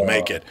be able to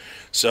make it.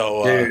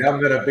 So, dude,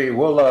 I'm going to be.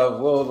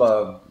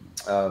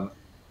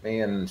 Me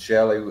and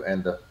Shelly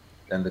and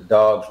the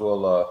dogs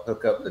will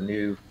hook up the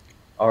new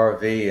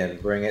RV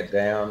and bring it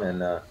down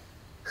and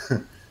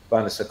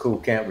find us a cool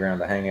campground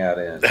to hang out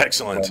in.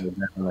 Excellent.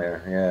 Down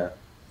there, yeah.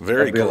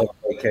 Very cool. Be a little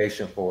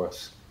vacation for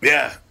us.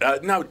 Yeah.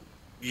 Now,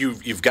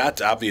 you've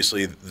got,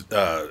 obviously,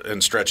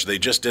 and Stretch, they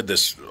just did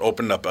this,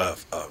 opened up a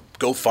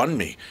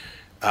GoFundMe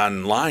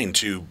online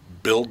to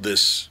build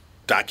this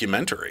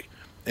documentary.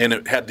 And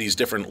it had these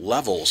different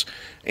levels.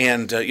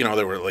 And, they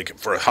were like,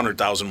 for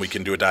 $100,000, we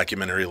can do a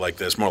documentary like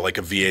this, more like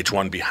a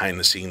VH1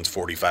 behind-the-scenes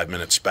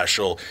 45-minute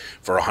special.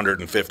 For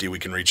 $150,000, we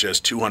can reach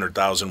this.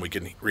 $200,000, we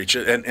can reach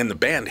it. And the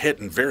band hit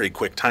in very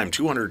quick time,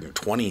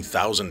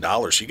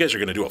 $220,000. So you guys are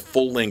going to do a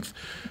full-length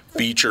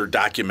feature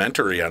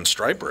documentary on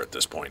Stryper at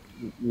this point.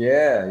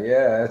 Yeah.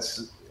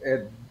 It's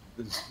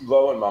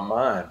blowing my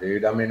mind,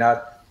 dude. I mean,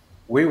 I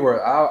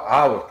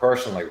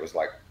personally was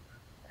like,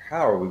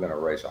 how are we going to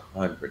raise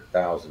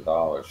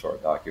 $100,000 for a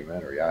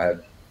documentary? I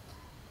had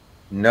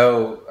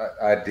no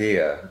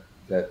idea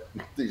that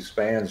these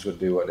fans would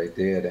do what they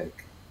did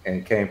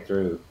and came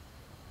through.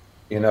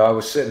 I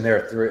was sitting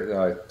there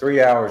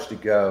 3 hours to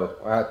go.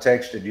 When I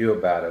texted you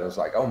about it, I was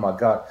like, oh my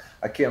God,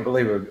 I can't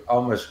believe we're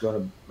almost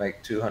going to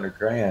make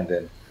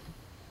 $200,000.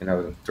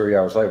 And, 3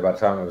 hours later, by the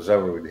time it was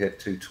over, we'd hit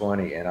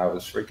 220, and I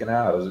was freaking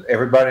out.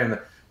 Everybody in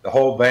the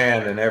whole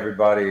band and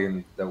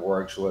everybody that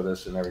works with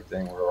us and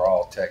everything, we were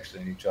all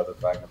texting each other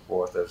back and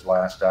forth those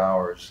last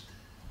hours,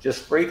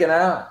 just freaking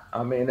out.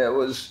 I mean, it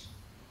was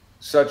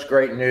such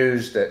great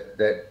news that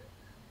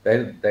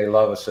they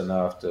love us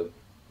enough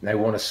they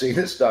want to see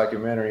this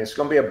documentary. It's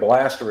going to be a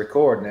blast to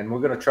record, and we're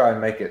going to try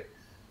and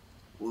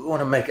we want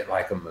to make it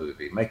like a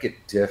movie, make it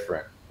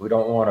different. We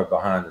don't want a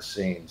behind the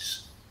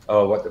scenes,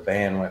 what the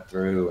band went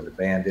through and the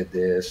band did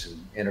this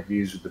and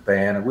interviews with the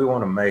band. And we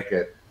want to make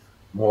it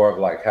more of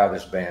like how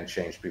this band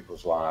changed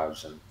people's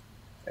lives,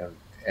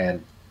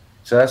 and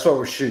so that's what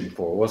we're shooting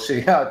for. We'll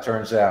see how it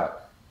turns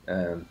out,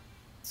 and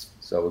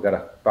so we got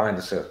to find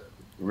us a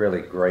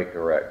really great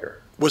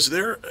director. Was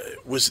there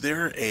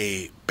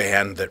a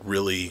band that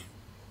really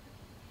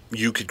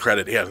you could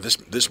credit? Yeah,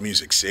 this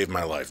music saved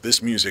my life.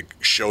 This music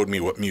showed me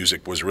what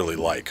music was really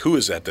like. Who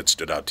is that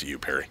stood out to you,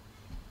 Perry?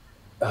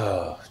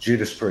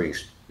 Judas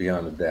Priest,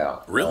 beyond a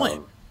doubt.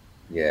 Really?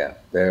 Yeah,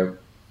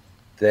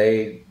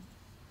 they.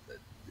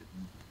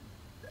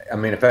 I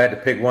mean, if I had to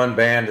pick one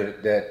band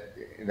that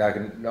I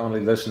can only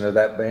listen to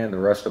that band the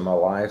rest of my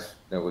life,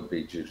 it would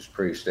be Judas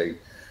Priest.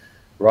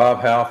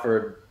 Rob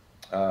Halford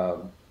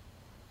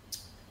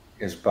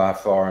is by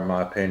far, in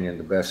my opinion,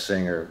 the best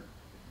singer,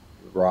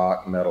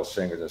 rock metal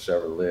singer that's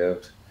ever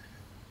lived.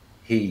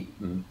 He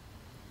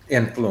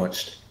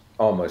influenced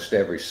almost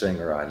every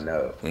singer I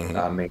know. Mm-hmm.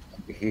 I mean,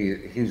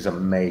 he's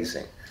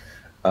amazing.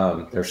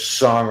 Their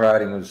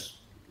songwriting was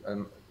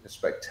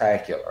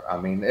spectacular. I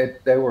mean,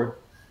 they were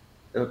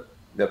the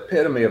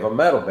epitome of a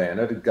metal band.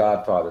 They're the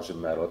godfathers of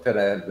metal. If it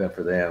hadn't been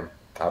for them,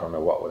 I don't know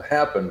what would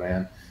happen,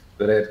 man.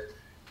 But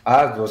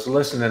I was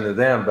listening to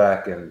them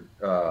back in,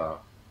 I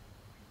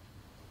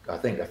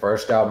think the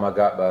first album I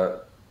got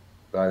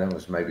by then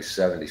was maybe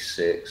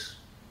 76.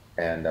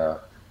 And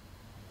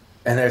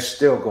they're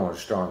still going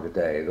strong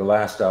today. The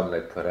last album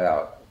they put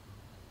out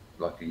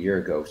like a year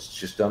ago, it's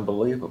just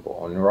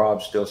unbelievable. And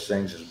Rob still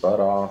sings his butt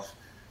off.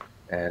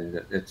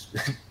 And it's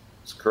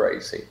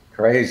crazy.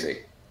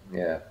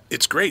 Yeah.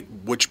 It's great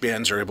which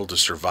bands are able to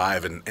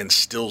survive and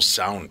still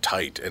sound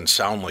tight and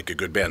sound like a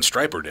good band.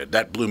 Stryper did.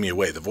 That blew me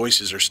away. The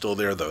voices are still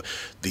there. The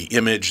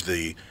image,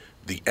 the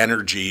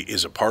energy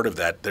is a part of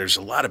that. There's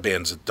a lot of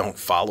bands that don't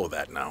follow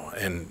that now.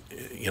 And,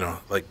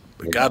 like,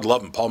 God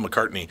love him, Paul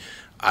McCartney.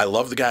 I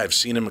love the guy. I've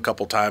seen him a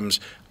couple times.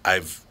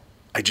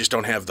 I just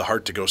don't have the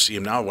heart to go see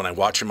him now. When I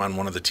watch him on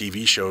one of the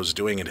TV shows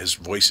doing it, his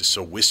voice is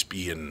so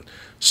wispy and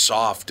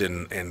soft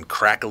and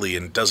crackly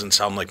and doesn't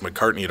sound like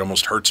McCartney. It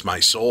almost hurts my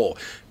soul.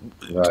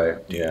 Right,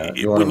 yeah.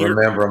 You want to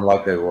remember them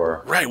like they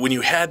were. Right. When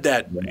you had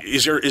that,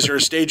 is there a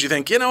stage you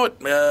think,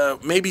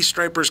 maybe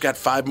Stryper's got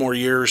 5 more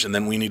years and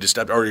then we need to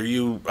step, or are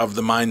you of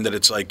the mind that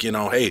it's like,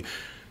 hey,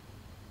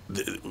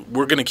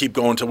 we're going to keep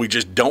going until we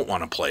just don't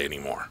want to play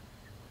anymore?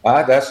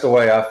 That's the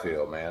way I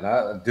feel, man.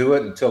 I do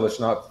it until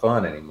it's not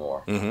fun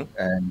anymore.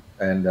 Mm-hmm.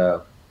 And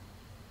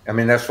I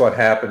mean, that's what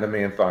happened to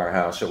me in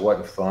Firehouse. It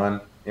wasn't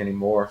fun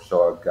anymore,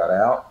 so I got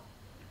out.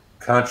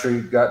 Country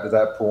got to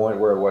that point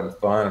where it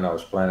wasn't fun, and I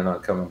was planning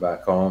on coming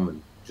back home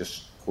and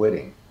just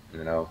quitting,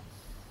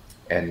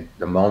 And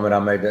the moment I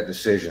made that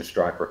decision,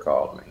 Stryper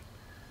called me.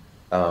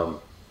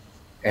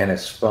 And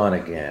it's fun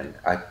again.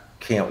 I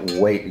can't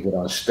wait to get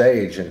on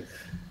stage. And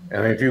I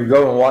mean, if you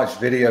go and watch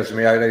videos of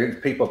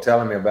me, people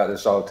telling me about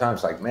this all the time.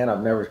 It's like, man,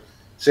 I've never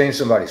seen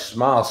somebody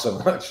smile so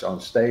much on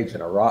stage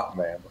in a rock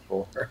band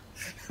before.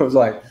 It was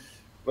like,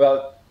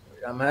 well,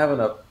 I'm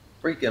having a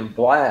freaking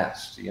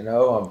blast,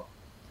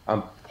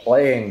 I'm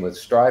playing with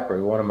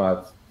Stryper, one of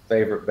my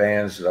favorite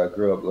bands that I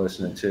grew up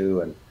listening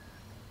to,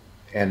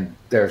 and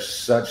they're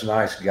such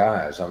nice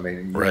guys. I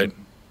mean, right.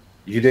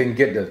 You didn't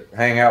get to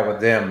hang out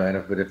with them,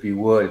 man, but if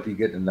you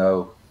get to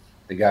know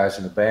the guys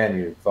in the band,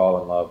 you'd fall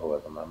in love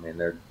with them. I mean,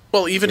 they're...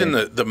 Well, even in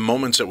the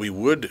moments that we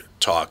would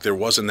talk, there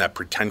wasn't that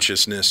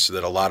pretentiousness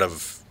that a lot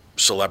of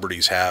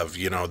celebrities have.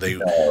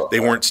 They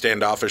weren't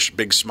standoffish,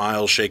 big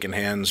smiles, shaking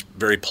hands,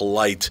 very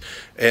polite.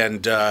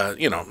 And,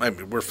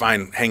 we're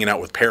fine hanging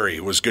out with Perry.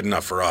 It was good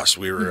enough for us.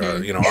 We were,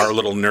 our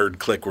little nerd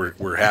clique,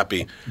 we're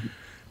happy.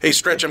 Hey,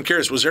 Stretch, I'm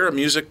curious, was there a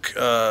music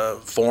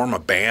form, a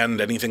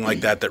band, anything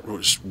like that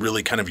was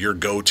really kind of your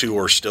go-to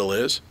or still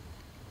is?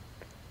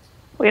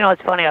 Well,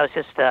 it's funny. I was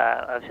just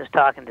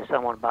talking to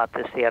someone about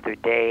this the other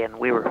day, and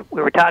we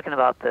were talking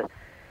about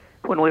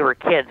when we were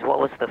kids. What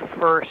was the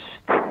first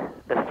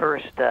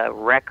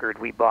record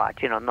we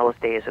bought? In those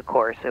days, of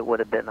course, it would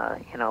have been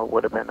a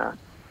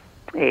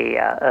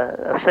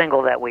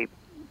single that we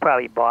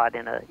probably bought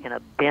in a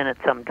bin at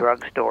some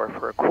drugstore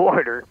for a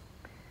quarter.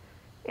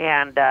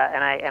 And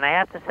I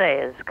have to say,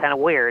 it's kind of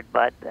weird,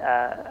 but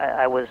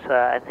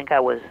I think I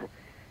was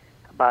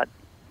about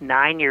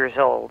 9 years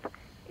old.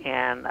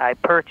 And I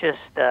purchased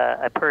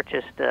the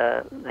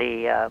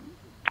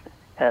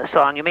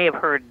song. You may have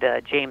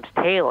heard James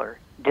Taylor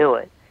do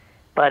it,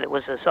 but it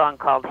was a song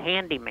called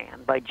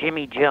 "Handyman" by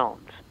Jimmy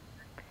Jones,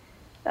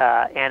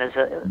 and it's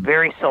a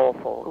very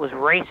soulful. It was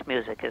race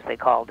music, as they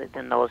called it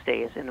in those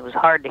days, and it was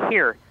hard to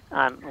hear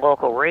on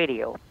local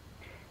radio.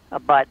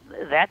 But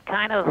that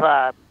kind of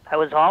I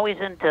was always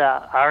into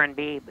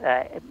R&B,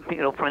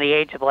 from the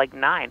age of like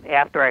 9.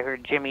 After I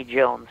heard Jimmy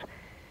Jones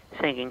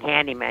singing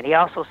 "Handyman," he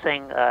also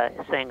sang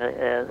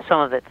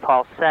some of it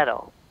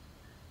falsetto,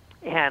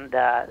 and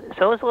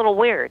so it was a little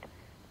weird,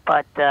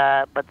 but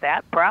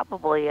that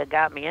probably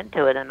got me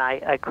into it, and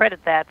I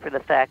credit that for the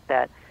fact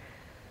that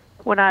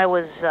when I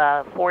was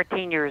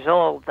 14 years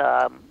old,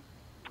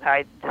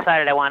 I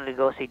decided I wanted to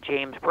go see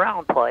James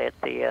Brown play at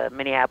the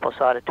Minneapolis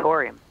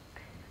Auditorium,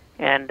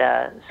 and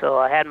so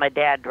I had my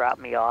dad drop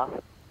me off.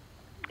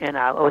 And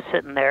I was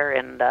sitting there,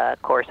 and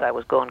of course I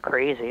was going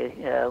crazy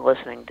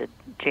listening to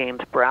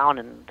James Brown,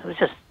 and it was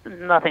just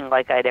nothing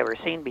like I'd ever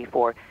seen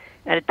before.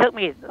 And it took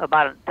me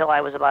until I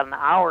was about an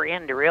hour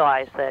in to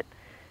realize that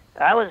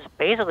I was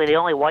basically the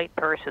only white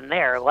person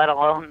there, let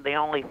alone the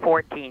only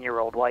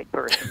 14-year-old white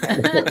person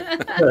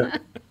there.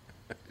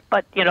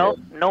 But,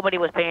 nobody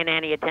was paying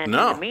any attention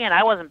to me, and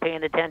I wasn't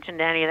paying attention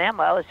to any of them.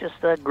 I was just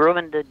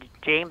grooving to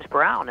James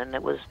Brown, and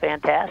it was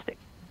fantastic.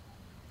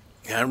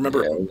 Yeah, I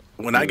remember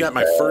when I got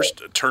my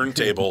first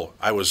turntable,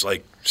 I was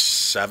like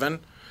 7,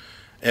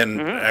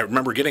 And I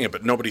remember getting it,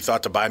 but nobody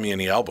thought to buy me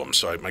any albums.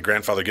 So my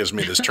grandfather gives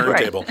me this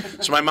turntable.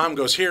 So my mom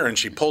goes here, and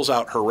she pulls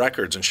out her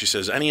records, and she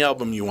says, any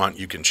album you want,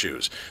 you can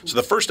choose. So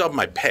the first album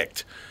I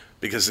picked,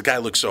 because the guy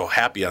looked so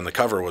happy on the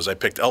cover, I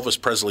picked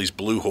Elvis Presley's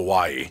Blue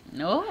Hawaii.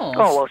 Oh,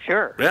 well,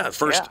 sure. Yeah, the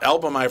first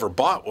album I ever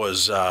bought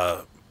was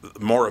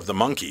More of the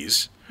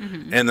Monkees.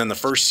 Mm-hmm. And then the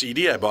first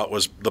CD I bought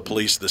was The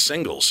Police, the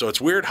singles. So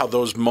it's weird how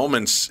those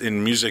moments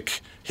in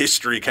music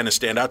history kind of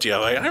stand out to you.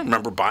 Like, I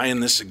remember buying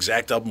this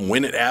exact album,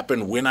 when it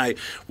happened, why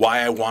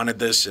I wanted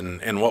this,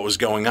 and what was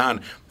going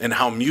on, and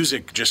how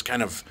music just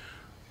kind of,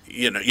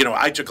 you know,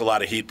 I took a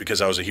lot of heat because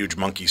I was a huge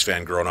Monkees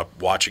fan growing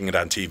up, watching it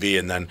on TV,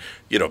 and then,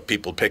 you know,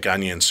 people pick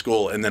on you in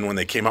school, and then when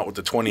they came out with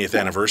the 20th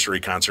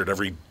anniversary concert,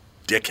 every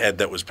dickhead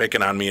that was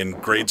picking on me in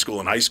grade school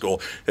and high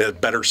school had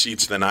better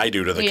seats than I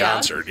do to the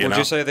concert. Would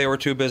you say they were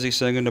too busy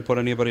singing to put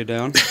anybody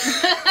down?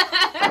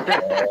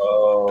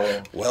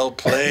 Well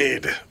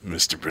played,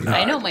 Mr. Bernard.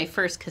 I know my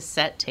first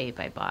cassette tape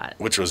I bought.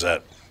 Which was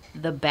that?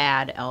 The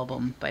Bad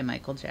album by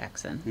Michael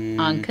Jackson.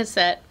 On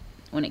cassette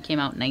when it came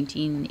out in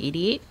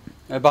 1988.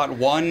 I bought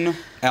one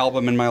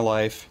album in my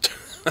life.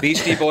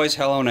 Beastie Boys'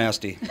 Hello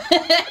Nasty.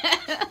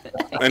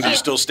 And do you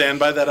still stand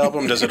by that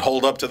album? Does it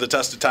hold up to the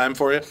test of time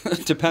for you?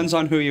 Depends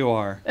on who you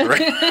are.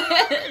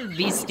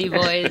 Beastie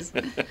Boys.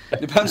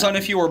 Depends on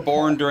if you were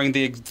born during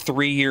the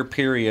 3-year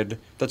period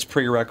that's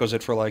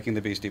prerequisite for liking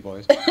the Beastie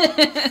Boys.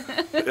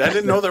 I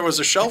didn't know there was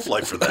a shelf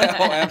life for that.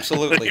 Oh,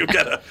 absolutely. You've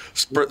got a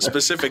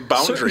specific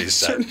boundaries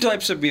set. Certain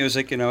types of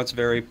music, you know, it's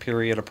very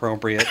period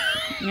appropriate.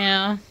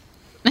 Yeah.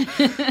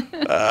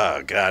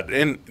 Oh, God.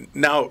 And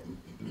now,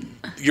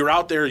 you're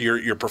out there,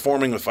 you're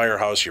performing with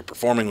Firehouse, you're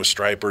performing with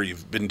Stryper,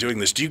 you've been doing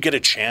this. Do you get a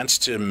chance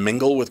to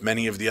mingle with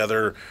many of the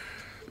other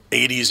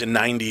 80s and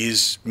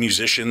 90s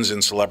musicians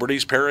and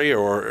celebrities, Perry?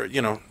 Or,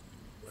 you know,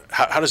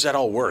 how does that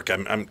all work?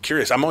 I'm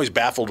curious. I'm always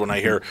baffled when I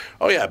hear,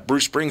 oh, yeah,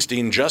 Bruce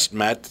Springsteen just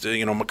met,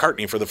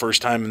 McCartney for the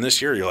first time in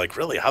this year. You're like,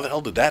 really? How the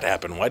hell did that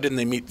happen? Why didn't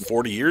they meet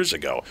 40 years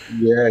ago?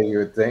 Yeah, you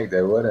would think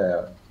they would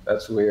have.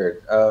 That's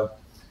weird.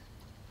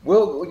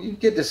 Well, you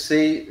get to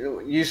see,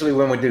 usually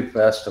when we do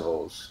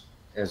festivals,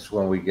 is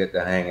when we get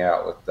to hang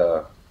out with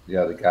the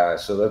other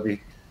guys. So there'll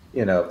be,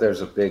 if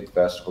there's a big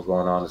festival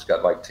going on, it's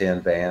got like 10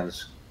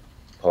 bands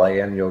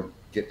playing, you'll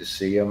get to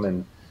see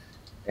them.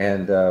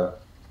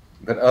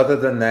 But other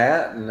than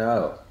that,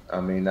 no.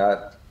 I mean,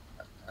 I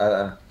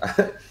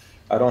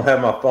don't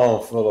have my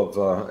phone full of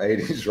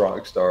 80s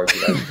rock stars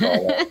that I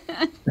call up.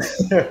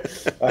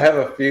 I have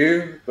a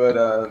few, but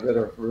that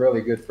are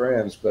really good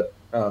friends. But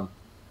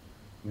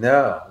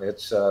no,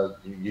 it's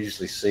you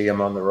usually see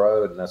them on the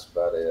road, and that's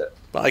about it.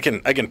 Well, I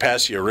can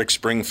pass you Rick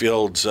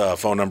Springfield's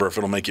phone number if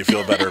it'll make you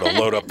feel better to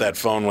load up that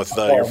phone with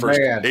your first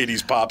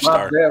 80s pop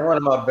star. One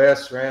of my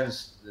best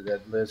friends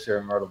that lives here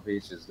in Myrtle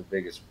Beach is the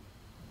biggest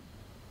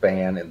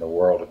fan in the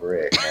world of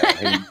Rick.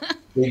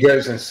 He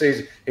goes and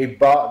sees. He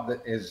bought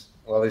his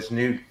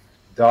new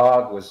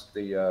dog was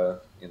the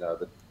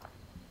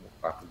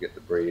I forget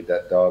the breed,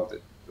 that dog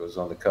that was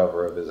on the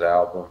cover of his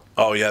album.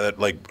 Oh yeah, that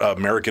like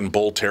American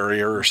Bull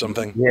Terrier or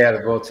something. Yeah, the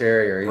Bull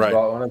Terrier. He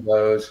bought one of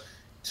those,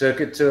 took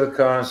it to a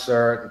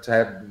concert, and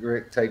had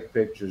Rick take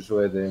pictures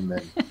with him,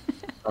 and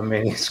I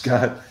mean, he's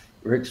got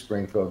Rick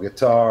Springfield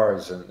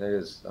guitars, and it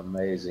is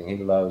amazing. He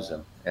loves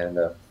him, and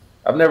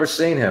I've never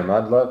seen him.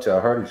 I'd love to.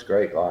 I heard he's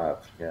great live.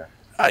 Yeah.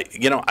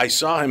 I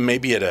saw him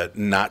maybe at a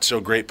not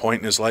so great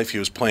point in his life. He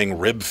was playing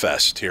Rib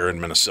Fest here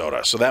in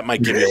Minnesota, so that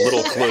might give you a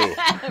little clue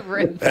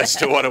as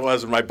to what it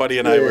was. My buddy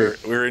and I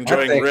were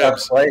enjoying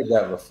ribs. I've played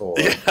that before.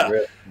 Yeah,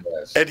 Rib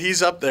Fest. And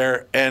he's up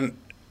there and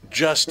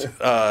just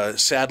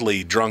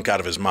sadly drunk out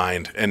of his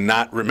mind and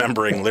not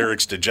remembering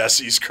lyrics to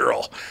Jesse's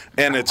Girl.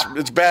 And it's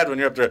bad when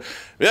you're up there,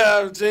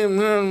 yeah,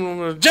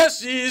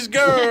 Jesse's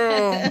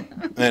Girl,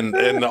 and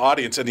the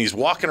audience, and he's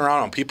walking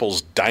around on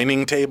people's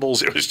dining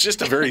tables. It was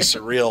just a very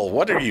surreal,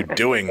 what are you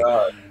doing,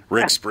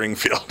 Rick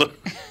Springfield?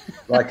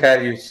 Like how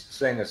you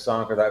sing a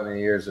song for that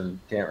many years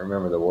and can't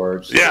remember the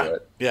words to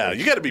it. Yeah,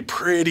 you got to be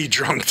pretty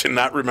drunk to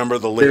not remember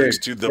the lyrics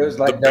to the biggest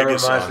song. That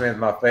reminds me of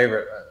my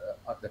favorite,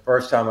 the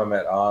first time I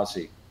met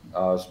Ozzy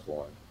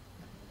Osbourne.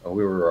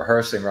 We were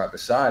rehearsing right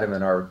beside him,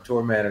 and our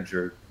tour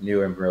manager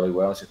knew him really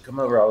well. He said, "Come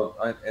over,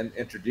 I'll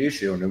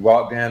introduce you." And we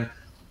walked in,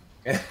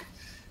 and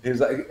he was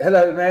like,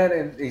 "Hello, man."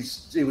 And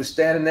he was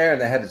standing there,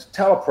 and they had his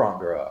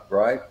teleprompter up,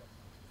 right?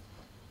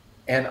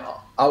 And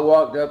I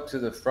walked up to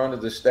the front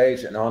of the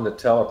stage, and on the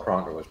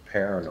teleprompter was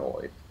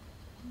 "Paranoid."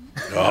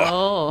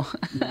 Oh.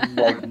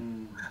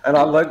 And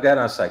I looked at it, and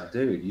I was like,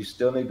 "Dude, you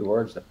still need the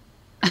words to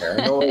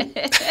Paranoid?"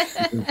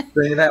 You've been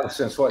singing that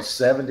since what,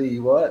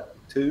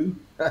 72?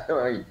 I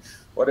mean,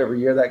 whatever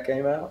year that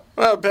came out.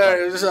 Well,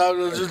 Perry,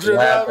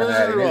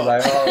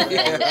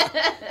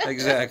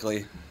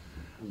 exactly.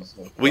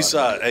 I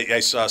saw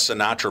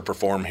Sinatra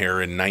perform here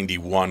in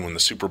 '91 when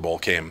the Super Bowl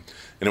came,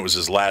 and it was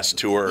his last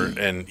tour,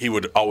 and he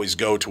would always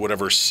go to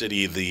whatever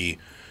city the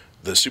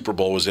Super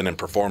Bowl was in and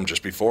perform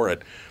just before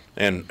it.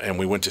 And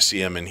we went to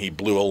see him, and he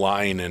blew a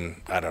line in,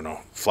 I don't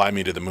know, Fly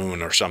Me to the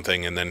Moon or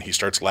something, and then he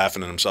starts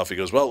laughing at himself. He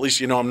goes, well, at least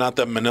you know I'm not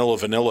the Manila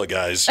Vanilla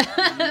guys.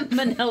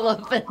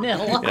 Manila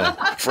Vanilla.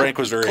 Yeah. Frank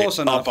was very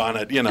up on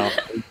it, you know.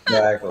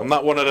 Exactly. I'm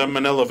not one of them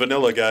Manila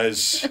Vanilla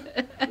guys.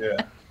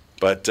 Yeah.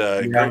 But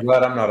I'm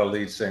glad I'm not a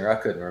lead singer. I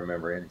couldn't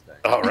remember anything.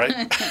 All right.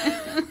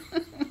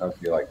 I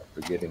feel like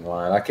forgetting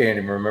line. I can't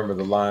even remember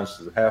the lines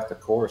to half the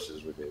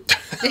choruses we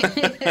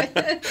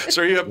did.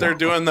 So are you up there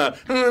doing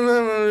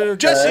the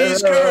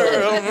Jesse's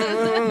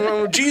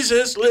girl,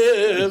 Jesus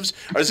lives?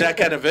 Or is that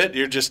kind of it?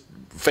 You're just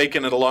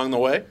faking it along the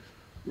way?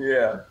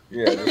 Yeah.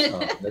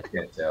 They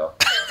can't tell.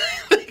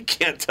 They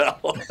can't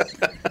tell.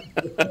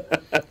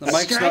 The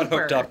mic's not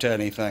hooked up to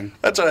anything.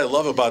 That's what I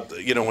love about,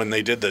 when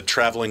they did the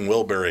Traveling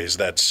Wilburys,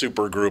 that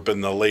super group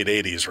in the late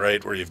 80s,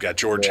 right? Where you've got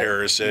George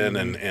Harrison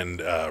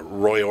and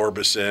Roy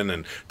Orbison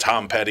and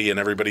Tom Petty and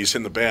everybody's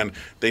in the band.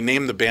 They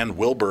named the band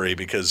Wilbury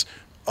because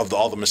of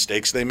all the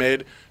mistakes they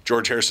made.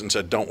 George Harrison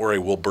said, "Don't worry,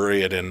 we'll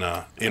bury it in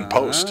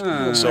post."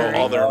 So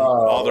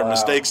all their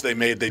mistakes they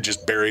made, they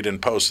just buried in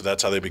post. So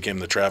that's how they became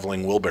the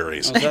Traveling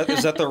Wilburys.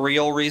 Is that the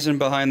real reason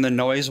behind the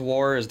noise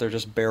war? Is they're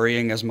just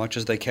burying as much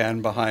as they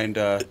can behind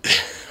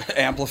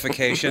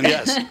amplification?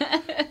 Yes.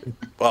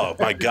 Oh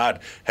my God!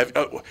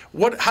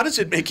 How does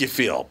it make you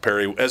feel,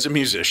 Perry, as a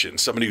musician,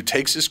 somebody who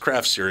takes his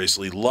craft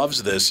seriously,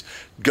 loves this,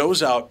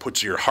 goes out,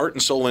 puts your heart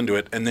and soul into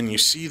it, and then you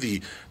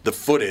see the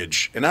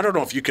footage? And I don't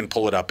know if you can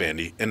pull it up,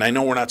 Andy. And I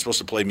know we're not supposed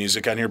to play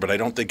music on here, but I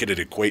don't think it'd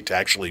equate to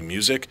actually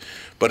music.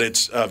 But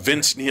it's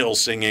Vince Neil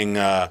singing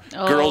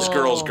 "Girls,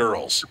 Girls,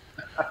 Girls."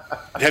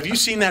 Have you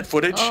seen that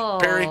footage,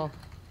 Perry?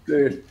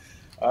 Dude,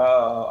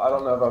 I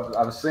don't know if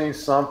I've seen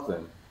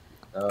something.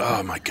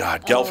 Oh my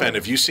God, Gelfand,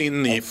 have you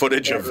seen the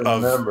footage of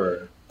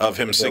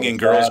him singing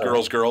Girls,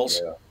 "Girls, Girls,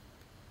 Girls"?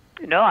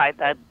 Yeah. No, I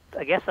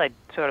guess I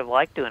sort of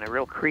like doing it a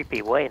real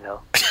creepy way,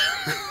 though.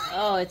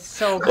 Oh, it's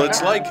so bad. Well,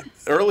 it's like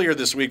earlier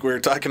this week we were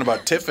talking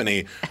about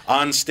Tiffany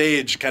on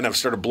stage, kind of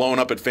started blowing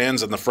up at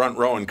fans in the front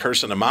row and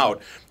cursing them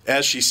out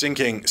as she's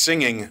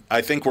singing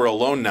 "I Think We're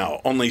Alone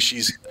Now." Only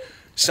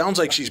sounds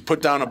like she's put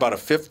down about a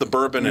fifth of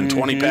bourbon and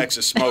 20 packs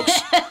of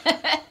smokes.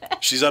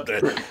 She's up there.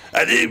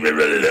 I think we're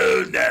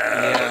alone now.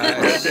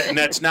 Yeah. And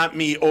that's not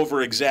me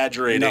over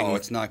exaggerating. No,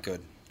 it's not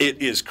good.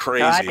 It is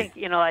crazy. I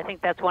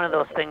think that's one of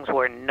those things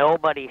where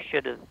nobody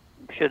should have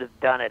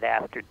done it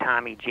after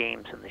Tommy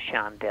James and the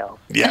Shondells.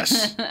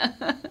 Yes.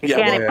 You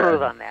can't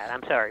improve on that.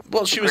 I'm sorry.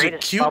 Well, she was a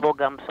cute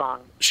bubblegum song.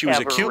 She was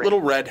a cute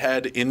little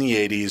redhead in the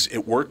 '80s.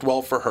 It worked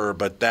well for her,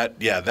 but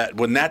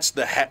when that's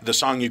the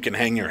song you can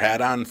hang your hat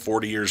on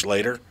 40 years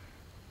later.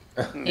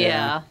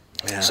 Yeah.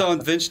 Yeah. So,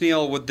 Vince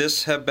Neil, would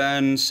this have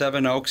been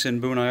Seven Oaks in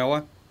Boone,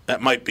 Iowa?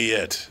 That might be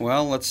it.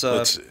 Well, let's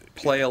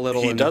play a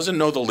little. He doesn't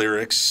know the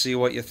lyrics. See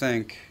what you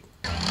think.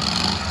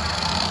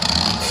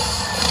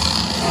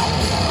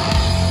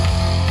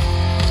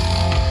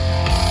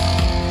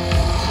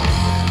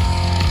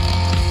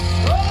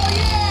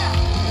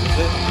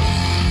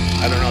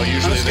 I don't know.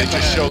 Usually they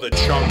just show the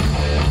chunk.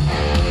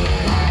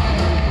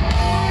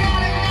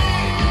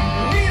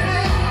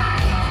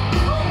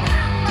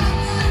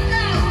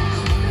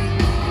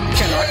 You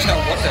cannot tell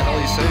what the hell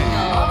he's saying.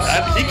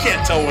 He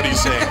can't tell what he's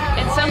saying.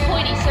 At some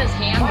point he says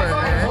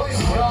hamburger.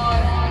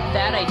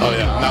 That I do. Oh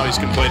yeah. Now he's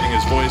complaining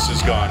his voice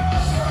is gone.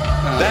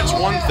 That's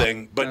one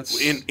thing, but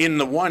in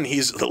the one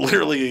he's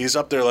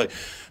up there like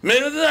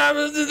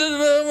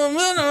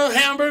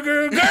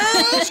hamburger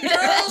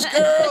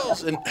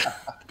girls, and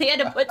they had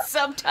to put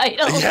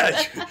subtitles.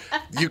 Yeah,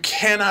 you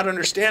cannot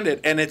understand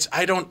it, and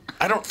I don't.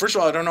 First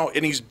of all, I don't know,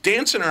 and he's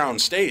dancing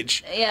around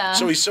stage. Yeah.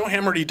 So he's so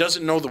hammered he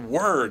doesn't know the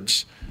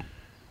words,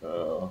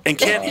 and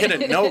can't hit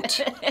a note,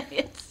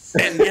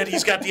 and yet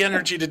he's got the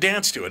energy to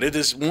dance to it. It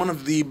is one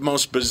of the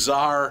most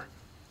bizarre,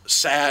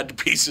 sad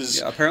pieces.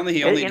 Yeah, apparently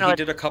he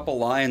did a couple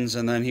lines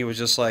and then he was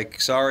just like,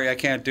 "Sorry, I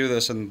can't do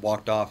this," and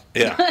walked off.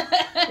 Yeah.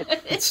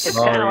 It's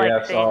kind of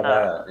like seeing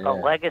a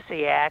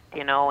legacy act,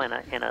 in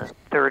a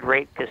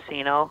third-rate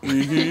casino.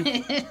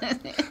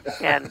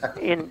 Mm-hmm.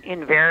 And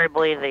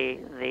invariably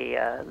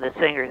the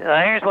singer,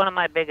 here's one of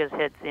my biggest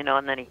hits, and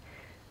then he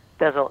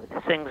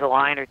sings a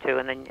line or two,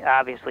 and then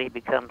obviously he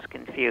becomes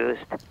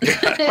confused.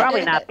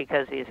 Probably not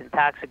because he's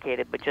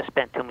intoxicated, but just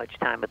spent too much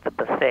time at the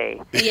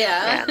buffet.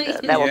 Yeah,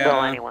 and that will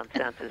dull anyone's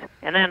senses.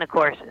 And then of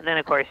course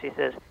he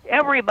says,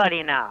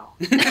 "Everybody now."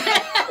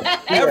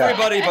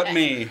 Everybody but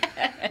me.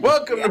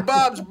 Welcome to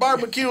Bob's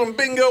Barbecue and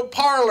Bingo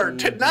Parlor.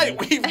 Tonight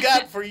we've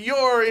got for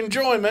your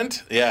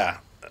enjoyment. Yeah,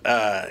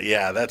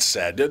 that's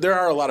sad. There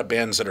are a lot of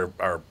bands that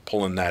are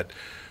pulling that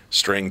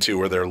string too,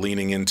 where they're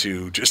leaning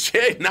into just,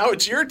 hey, now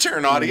it's your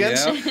turn,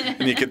 audience. Yeah.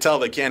 And you can tell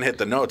they can't hit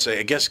the notes.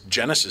 I guess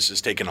Genesis is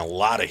taking a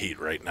lot of heat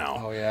right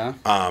now. Oh, yeah?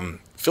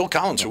 Phil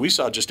Collins, who we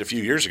saw just a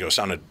few years ago,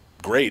 sounded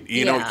great.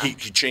 He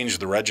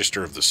changed the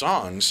register of the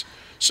songs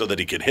so that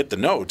he could hit the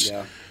notes.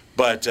 Yeah.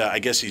 But I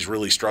guess he's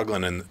really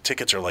struggling, and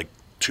tickets are like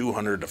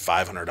 $200 to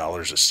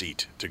 $500 a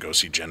seat to go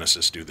see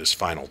Genesis do this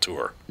final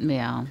tour.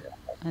 Yeah,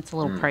 that's a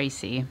little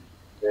pricey.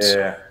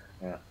 Yeah.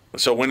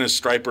 So when is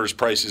Striper's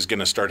prices going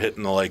to start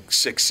hitting the like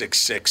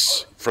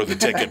 666 for the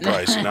ticket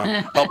price?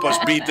 Help us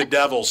beat the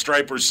devil.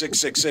 Striper's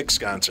 666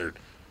 concert.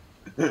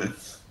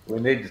 We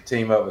need to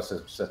team up with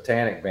a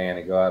satanic band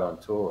and go out on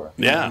tour.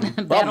 Yeah.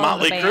 Well,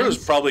 Motley Crue is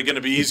probably going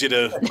to be easy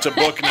to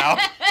book now.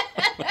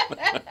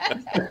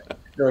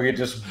 We could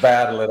just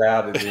battle it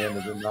out at the end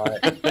of the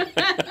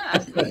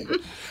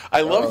night.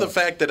 I love the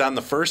fact that on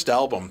the first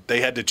album,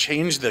 they had to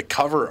change the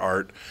cover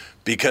art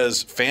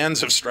because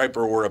fans of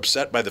Stryper were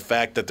upset by the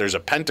fact that there's a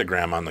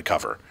pentagram on the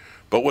cover.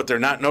 But what they're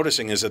not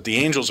noticing is that the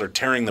angels are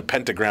tearing the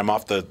pentagram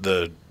off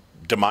the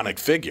demonic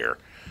figure.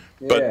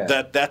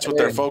 But that's what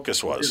their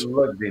focus was. It didn't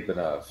look deep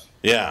enough.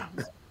 Yeah.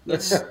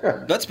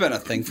 That's been a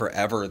thing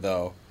forever,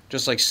 though.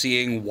 Just like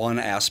seeing one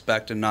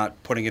aspect and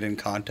not putting it in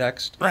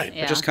context. Right.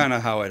 Yeah. Just kind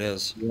of how it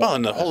is. Well,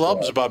 and the whole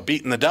album's about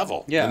beating the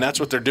devil. Yeah. And that's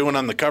what they're doing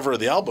on the cover of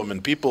the album.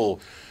 And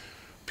people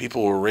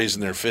were raising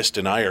their fist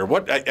in ire.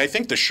 I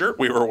think the shirt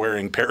we were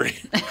wearing, Perry,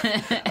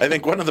 I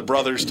think one of the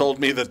brothers told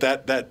me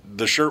that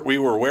the shirt we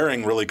were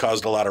wearing really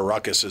caused a lot of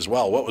ruckus as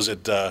well. What was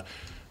it? God,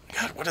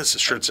 what does the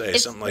shirt say?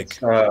 Something like...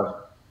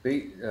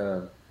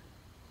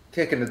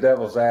 Kicking the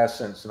devil's ass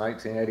since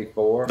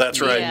 1984. That's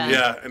right,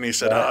 yeah. And he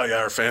said,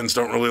 our fans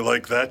don't really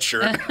like that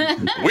shirt.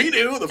 We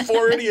do. The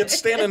four idiots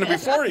standing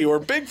before you are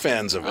big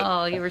fans of it.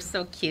 Oh, you were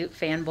so cute,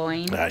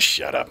 fanboying.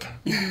 Shut up.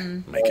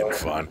 Making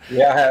fun.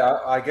 Yeah,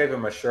 I gave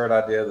him a shirt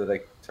idea that they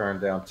turned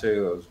down,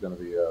 too. It was going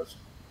to be a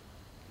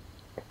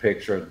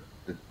picture of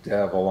the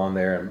devil on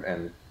there,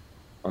 and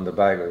on the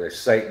back of it,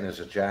 Satan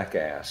is a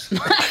jackass.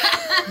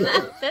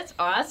 That's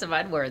awesome.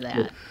 I'd wear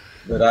that.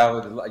 But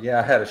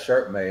I had a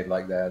shirt made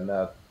like that, and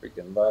I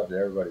freaking loved it.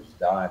 Everybody was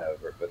dying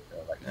over it, but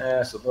they're like,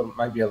 it's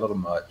maybe a little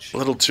much. A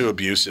little too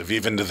abusive,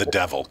 even to the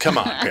devil. Come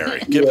on,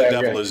 Perry. Give the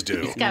devil his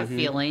due. He's got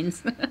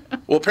feelings.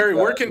 Well, Perry,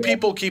 where can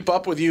people keep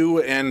up with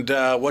you and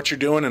what you're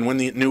doing, and when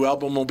the new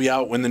album will be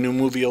out, when the new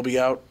movie will be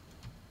out?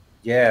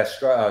 Yeah,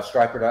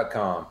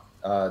 Stryper.com.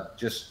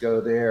 Just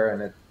go there,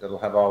 and it'll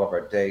have all of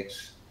our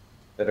dates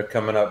that are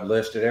coming up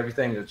listed.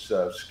 Everything that's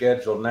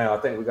scheduled now. I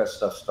think we got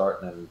stuff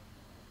starting in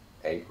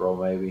April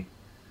maybe,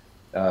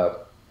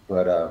 but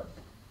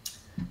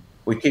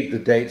we keep the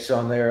dates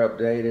on there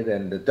updated.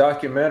 And the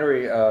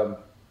documentary, I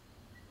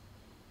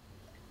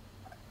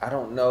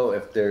don't know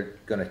if they're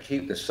going to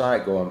keep the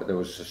site going, but there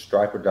was a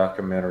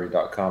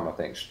StryperDocumentary.com, I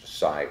think,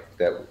 site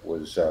that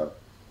was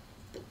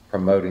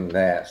promoting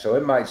that, so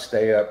it might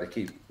stay up to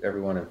keep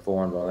everyone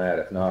informed on that.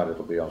 If not,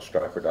 it'll be on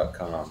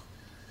Stryper.com.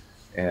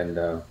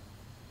 And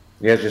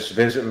just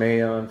visit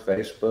me on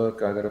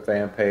Facebook. I got a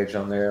fan page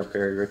on there,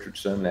 Perry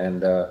Richardson,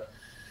 and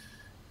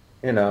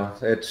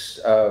it's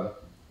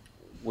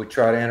we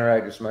try to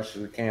interact as much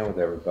as we can with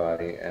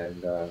everybody,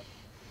 and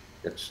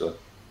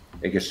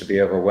it gets to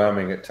be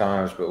overwhelming at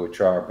times, but we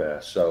try our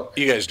best. So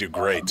you guys do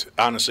great.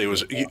 Honestly, it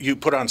was you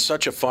put on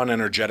such a fun,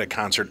 energetic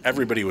concert.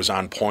 Everybody was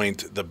on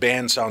point. The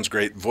band sounds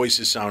great.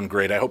 Voices sound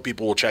great. I hope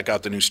people will check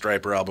out the new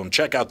Stryper album,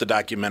 check out the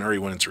documentary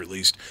when it's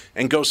released,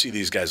 and go see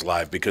these guys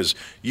live, because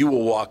you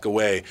will walk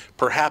away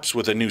perhaps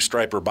with a new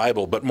Stryper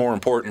Bible, but more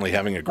importantly,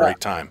 having a great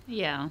time.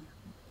 Yeah.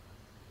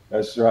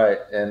 That's right.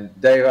 And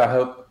Dave, I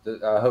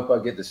hope I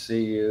get to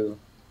see you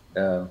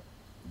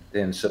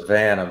in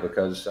Savannah,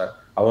 because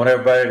I want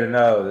everybody to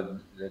know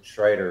that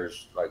Schrader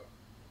is like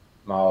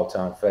my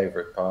all-time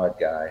favorite pod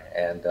guy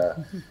and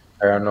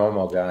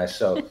paranormal guy.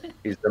 So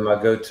he's been my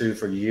go-to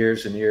for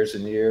years and years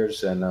and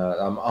years, and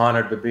I'm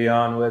honored to be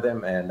on with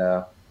him. And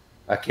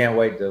I can't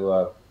wait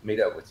to meet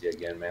up with you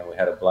again, man. We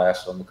had a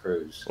blast on the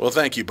cruise. Well,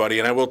 thank you, buddy.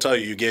 And I will tell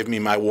you, you gave me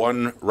my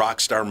one rock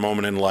star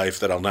moment in life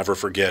that I'll never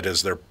forget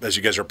as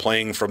you guys are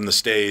playing from the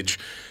stage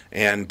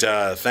and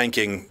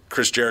thanking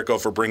Chris Jericho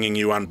for bringing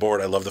you on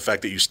board. I love the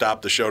fact that you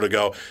stopped the show to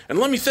go, and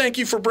let me thank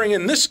you for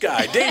bringing this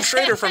guy, Dave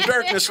Schrader from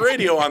Darkness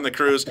Radio, on the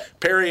cruise.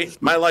 Perry,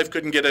 my life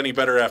couldn't get any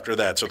better after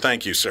that, so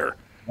thank you, sir.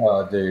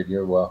 Oh, dude,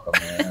 you're welcome,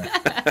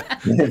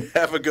 man.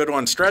 Have a good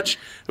one. Stretch,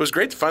 it was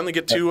great to finally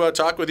get to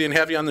talk with you and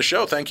have you on the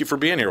show. Thank you for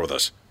being here with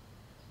us.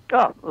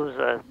 Oh,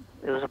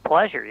 it was a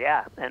pleasure,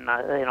 yeah. And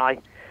I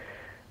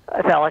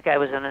felt like I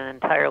was in an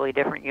entirely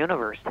different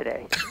universe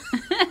today.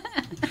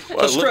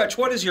 Well, Stretch,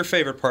 what is your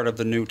favorite part of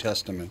the New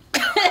Testament?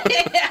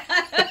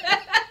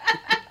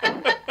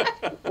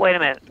 Wait a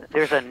minute.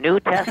 There's a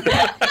New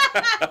Testament?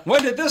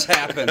 When did this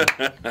happen?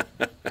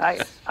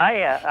 I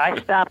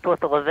stopped with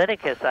the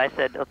Leviticus. I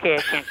said, okay,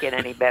 it can't get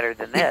any better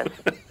than this.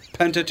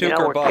 Pentateuch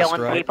or we're bust,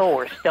 killing right? people.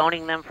 We're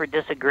stoning them for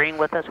disagreeing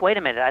with us. Wait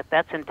a minute.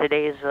 That's in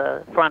today's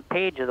front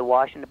page of the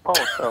Washington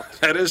Post. So.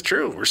 That is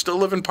true. We're still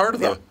living part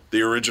of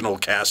the original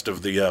cast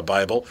of the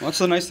Bible. What's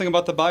the nice thing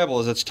about the Bible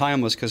is it's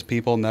timeless because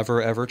people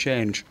never, ever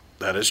change.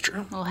 That is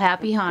true. Well,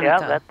 happy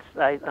Hanukkah.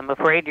 Yeah, I'm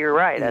afraid you're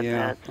right.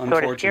 That's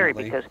sort of scary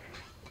because,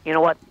 you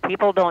know what?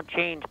 People don't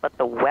change, but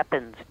the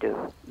weapons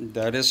do.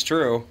 That is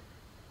true.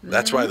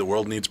 That's why the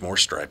world needs more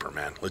Stryper,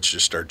 man. Let's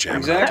just start jamming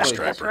exactly. Stryper.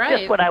 That's right.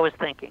 That's what I was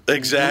thinking.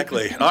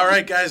 Exactly. All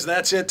right, guys,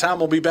 that's it.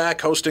 Tom will be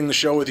back hosting the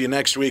show with you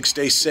next week.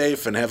 Stay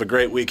safe and have a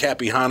great week.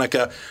 Happy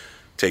Hanukkah.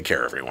 Take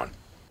care, everyone.